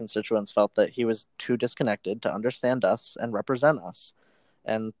believe his constituents felt that he was too disconnected to understand us and represent us.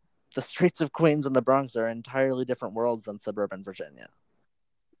 And the streets of Queens and the Bronx are entirely different worlds than suburban Virginia.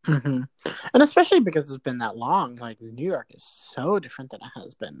 And especially because it's been that long, like, New York is so different than it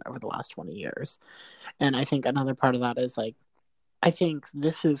has been over the last 20 years. And I think another part of that is, like, I think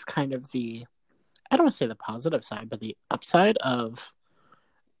this is kind of I don't want to say the positive side, but the upside of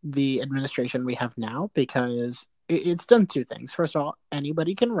the administration we have now, because it's done 2 things. First of all,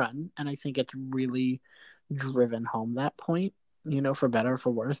 anybody can run, and I think it's really driven home that point, for better or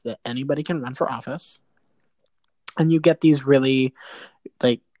for worse, that anybody can run for office. And you get these really,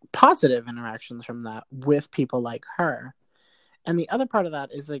 like, positive interactions from that with people like her. And the other part of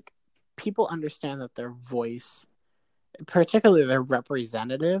that is, like, people understand that their voice, particularly their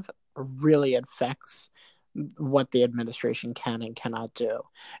representative, really affects what the administration can and cannot do.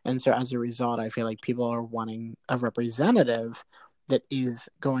 And so as a result, I feel like people are wanting a representative that is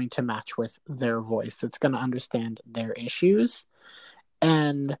going to match with their voice, that's going to understand their issues.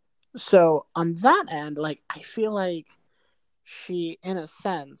 And so on that end, like, I feel like she, in a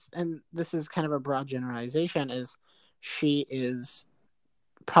sense, and this is kind of a broad generalization, is she is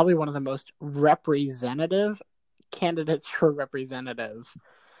probably one of the most representative candidates for representative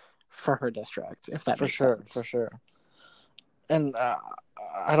for her district, if that makes sense. For sure. And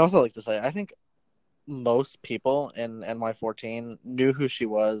I'd also like to say, I think most people in NY14 knew who she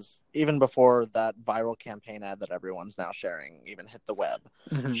was even before that viral campaign ad that everyone's now sharing even hit the web.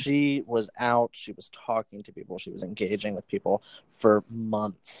 She was out, she was talking to people, she was engaging with people for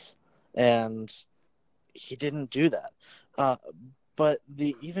months, and he didn't do that. But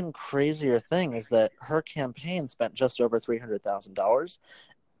the even crazier thing is that her campaign spent just over $300,000,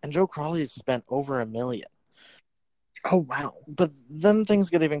 and Joe Crawley's spent over $1 million. Oh, wow. But then things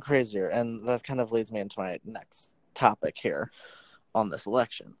get even crazier, and that kind of leads me into my next topic here on this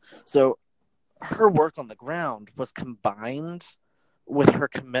election. So her work on the ground was combined with her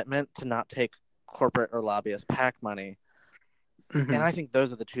commitment to not take corporate or lobbyist PAC money. And I think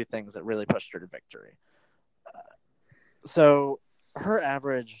those are the 2 things that really pushed her to victory. So her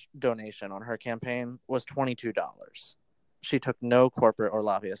average donation on her campaign was $22. She took no corporate or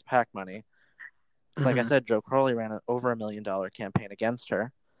lobbyist PAC money. Like I said, Joe Crawley ran an over $1 million campaign against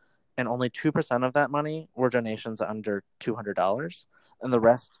her, and only 2% of that money were donations under $200, and the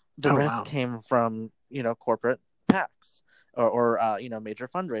rest came from corporate PACs or major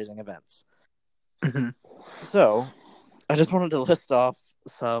fundraising events. So I just wanted to list off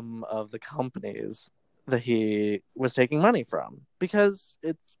some of the companies that he was taking money from, because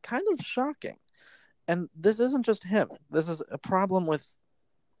it's kind of shocking. And this isn't just him. This is a problem with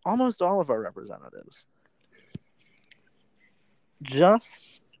almost all of our representatives.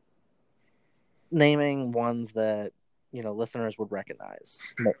 Just naming ones that listeners would recognize.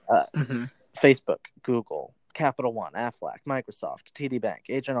 Facebook, Google, Capital One, Aflac, Microsoft, TD Bank,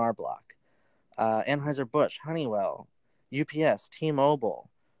 H&R Block, Anheuser-Busch, Honeywell, UPS, T-Mobile,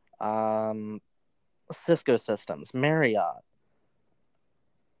 Cisco Systems, Marriott,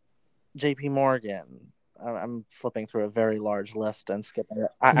 JP Morgan. I'm flipping through a very large list and skipping.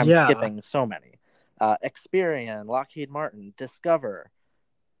 I'm skipping so many. Experian, Lockheed Martin, Discover,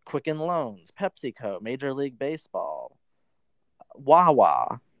 Quicken Loans, PepsiCo, Major League Baseball,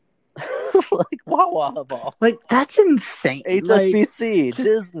 Wawa, like Wawa ball, like that's insane. HSBC, like,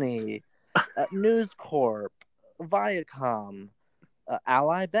 Disney, News Corp, Viacom,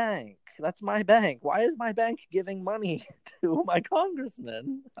 Ally Bank. That's my bank. Why is my bank giving money to my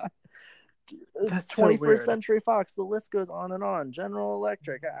congressman? That's 21st so Century Fox. The list goes on and on. General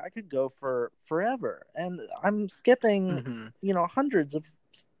Electric. I could go for forever, and I'm skipping, hundreds of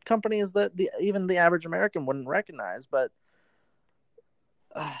companies that even the average American wouldn't recognize. But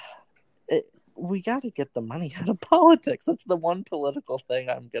we got to get the money out of politics. That's the one political thing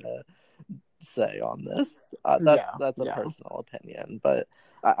I'm gonna say on this. That's a personal opinion, but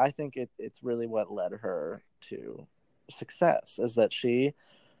I think it's really what led her to success, is that she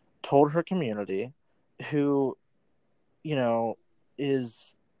told her community, who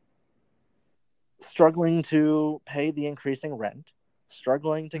is struggling to pay the increasing rent,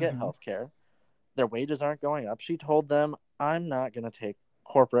 struggling to get healthcare, their wages aren't going up. She told them, I'm not going to take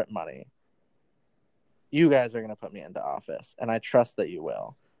corporate money. You guys are going to put me into office, and I trust that you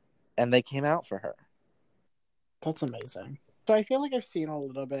will. And they came out for her. That's amazing. So I feel like I've seen a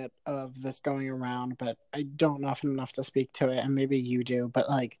little bit of this going around, but I don't know enough to speak to it, and maybe you do. But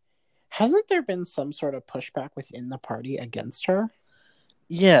hasn't there been some sort of pushback within the party against her?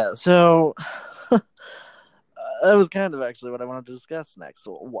 Yeah, so that was kind of actually what I wanted to discuss next.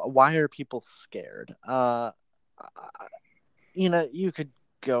 Why are people scared? You could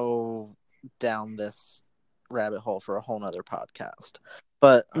go down this rabbit hole for a whole nother podcast.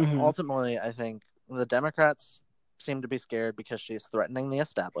 But ultimately, I think the Democrats seem to be scared because she's threatening the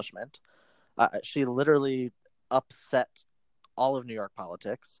establishment. She literally upset all of New York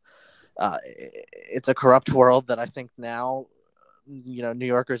politics. It's a corrupt world that I think now, New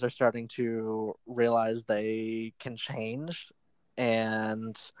Yorkers are starting to realize they can change.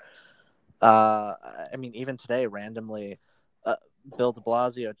 And even today, randomly, Bill de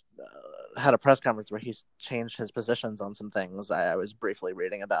Blasio had a press conference where he's changed his positions on some things I was briefly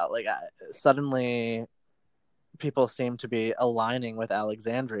reading about. Suddenly people seem to be aligning with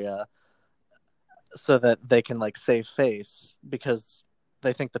Alexandria so that they can save face, because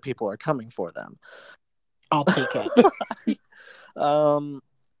they think the people are coming for them. I'll take it. And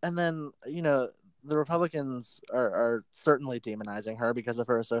then, the Republicans are certainly demonizing her because of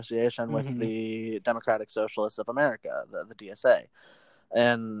her association with the Democratic Socialists of America, the DSA.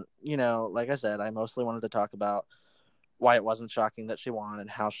 And, like I said, I mostly wanted to talk about why it wasn't shocking that she won and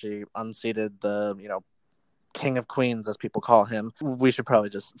how she unseated the, King of Queens, as people call him. We should probably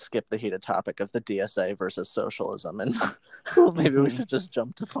just skip the heated topic of the DSA versus socialism, and maybe we should just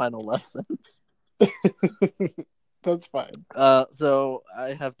jump to final lessons. That's fine. So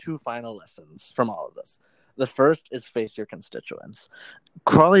I have two final lessons from all of this. The first is face your constituents.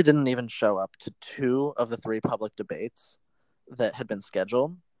 Crawley didn't even show up to 2 of the 3 public debates that had been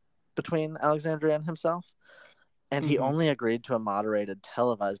scheduled between Alexandria and himself. And he only agreed to a moderated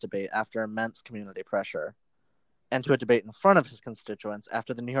televised debate after immense community pressure, and to a debate in front of his constituents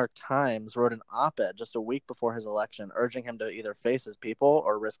after the New York Times wrote an op-ed just a week before his election urging him to either face his people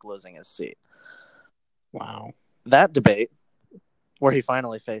or risk losing his seat. Wow. That debate, where he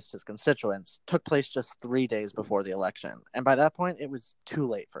finally faced his constituents, took place just 3 days before the election. And by that point, it was too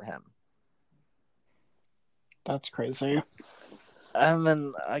late for him. That's crazy. And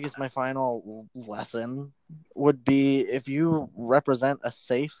then I guess my final lesson would be, if you represent a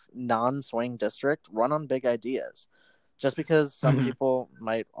safe, non-swing district, run on big ideas. Just because some people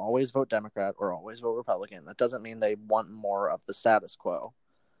might always vote Democrat or always vote Republican, that doesn't mean they want more of the status quo.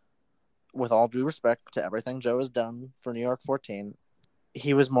 With all due respect to everything Joe has done for New York 14,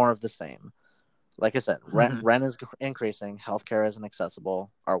 he was more of the same. Like I said, rent is increasing, healthcare isn't accessible,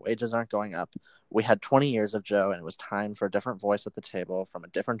 our wages aren't going up. We had 20 years of Joe, and it was time for a different voice at the table from a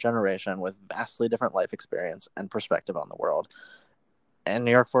different generation with vastly different life experience and perspective on the world. And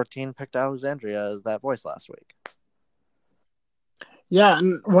New York 14 picked Alexandria as that voice last week. Yeah,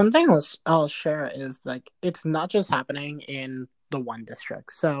 and one thing I'll share is it's not just happening in the one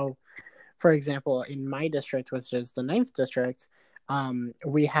district. So, for example, in my district, which is the 9th district,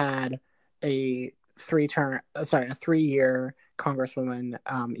 we had a 3-year Congresswoman,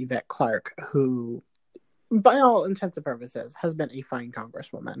 Yvette Clarke, who, by all intents and purposes, has been a fine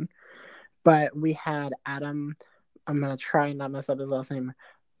Congresswoman. But we had Adam, I'm going to try and not mess up his last name,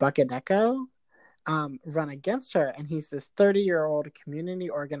 Buckadeko, run against her. And he's this 30-year-old community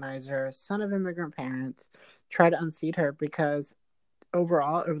organizer, son of immigrant parents, try to unseat her because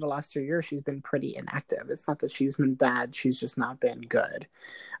overall, over the last 2 years, she's been pretty inactive. It's not that she's been bad. She's just not been good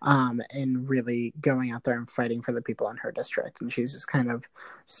in really going out there and fighting for the people in her district. And she's just kind of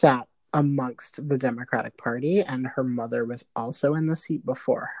sat amongst the Democratic Party. And her mother was also in the seat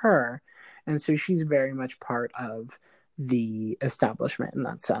before her. And so she's very much part of the establishment in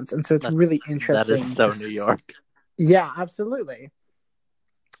that sense. And so it's really interesting. That is so New York. Yeah, absolutely.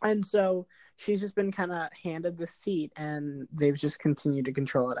 And so she's just been kind of handed the seat, and they've just continued to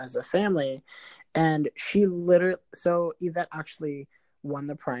control it as a family. And she literally, so Yvette actually won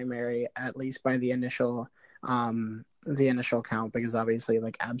the primary, at least by the initial count, because obviously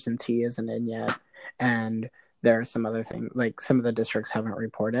like absentee isn't in yet, and there are some other things, like some of the districts haven't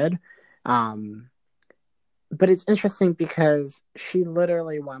reported. But it's interesting because she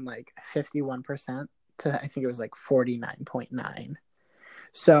literally won like 51% to, I think it was like 49.9.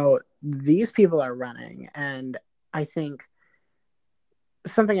 So these people are running, and I think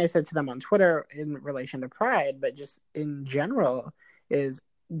something I said to them on Twitter in relation to Pride, but just in general, is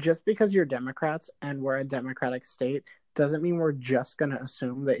just because you're Democrats and we're a Democratic state doesn't mean we're just going to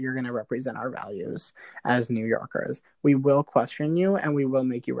assume that you're going to represent our values as New Yorkers. We will question you, and we will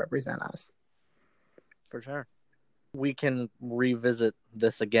make you represent us. For sure. We can revisit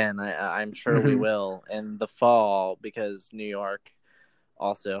this again. I'm sure we will in the fall, because New York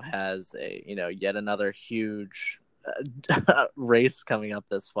also has yet another huge race coming up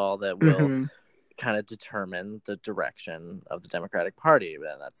this fall that will kind of determine the direction of the Democratic Party.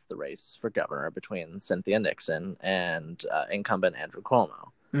 And that's the race for governor between Cynthia Nixon and incumbent Andrew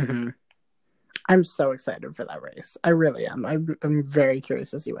Cuomo. I'm so excited for that race. I really am. I'm very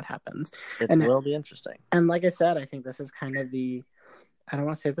curious to see what happens. It will be interesting. And like I said, I think this is kind of I don't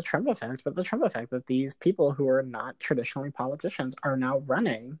want to say the Trump effect, but the Trump effect, that these people who are not traditionally politicians are now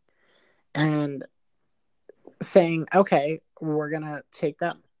running and saying, okay, we're going to take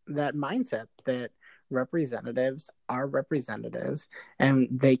that mindset that representatives are representatives and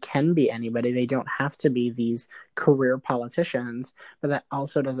they can be anybody. They don't have to be these career politicians, but that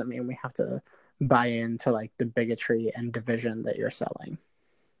also doesn't mean we have to buy into like the bigotry and division that you're selling.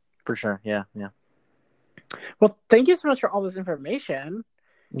 For sure. Yeah. Well, thank you so much for all this information.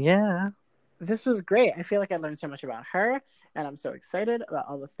 Yeah. This was great. I feel like I learned so much about her, and I'm so excited about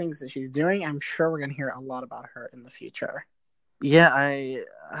all the things that she's doing. I'm sure we're going to hear a lot about her in the future. Yeah,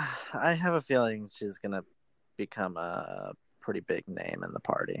 I have a feeling she's going to become a pretty big name in the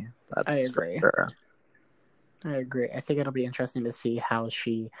party. I agree. For sure. I agree. I think it'll be interesting to see how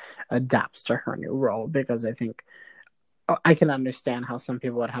she adapts to her new role, because I think I can understand how some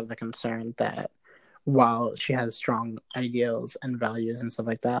people would have the concern that while she has strong ideals and values and stuff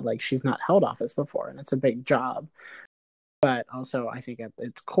like that, like she's not held office before, and it's a big job. But also, I think at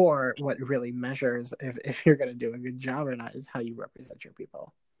its core, what really measures if you're going to do a good job or not is how you represent your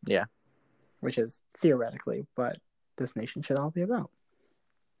people. Yeah. Which is theoretically what this nation should all be about.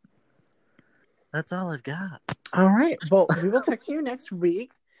 That's all I've got. All right. Well, we will text you next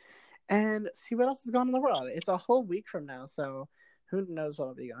week and see what else is going on in the world. It's a whole week from now, so who knows what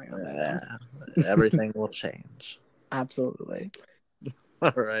will be going on there. Everything will change. Absolutely.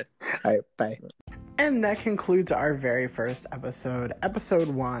 All right. All right, bye. And that concludes our very first episode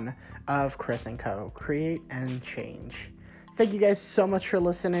 1 of Chris & Co. Create and Change. Thank you guys so much for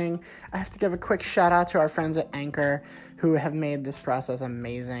listening. I have to give a quick shout out to our friends at Anchor who have made this process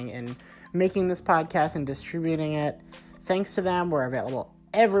amazing in making this podcast and distributing it. Thanks to them, we're available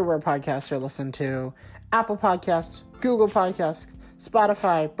everywhere podcasts are listened to. Apple Podcasts, Google Podcasts,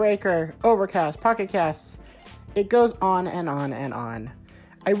 Spotify, Breaker, Overcast, Pocket Casts. It goes on and on and on.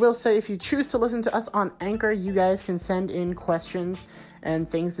 I will say, if you choose to listen to us on Anchor, you guys can send in questions and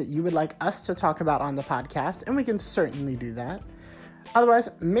things that you would like us to talk about on the podcast, and we can certainly do that. Otherwise,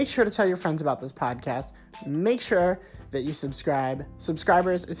 make sure to tell your friends about this podcast. Make sure that you subscribe.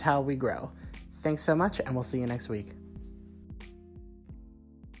 Subscribers is how we grow. Thanks so much, and we'll see you next week.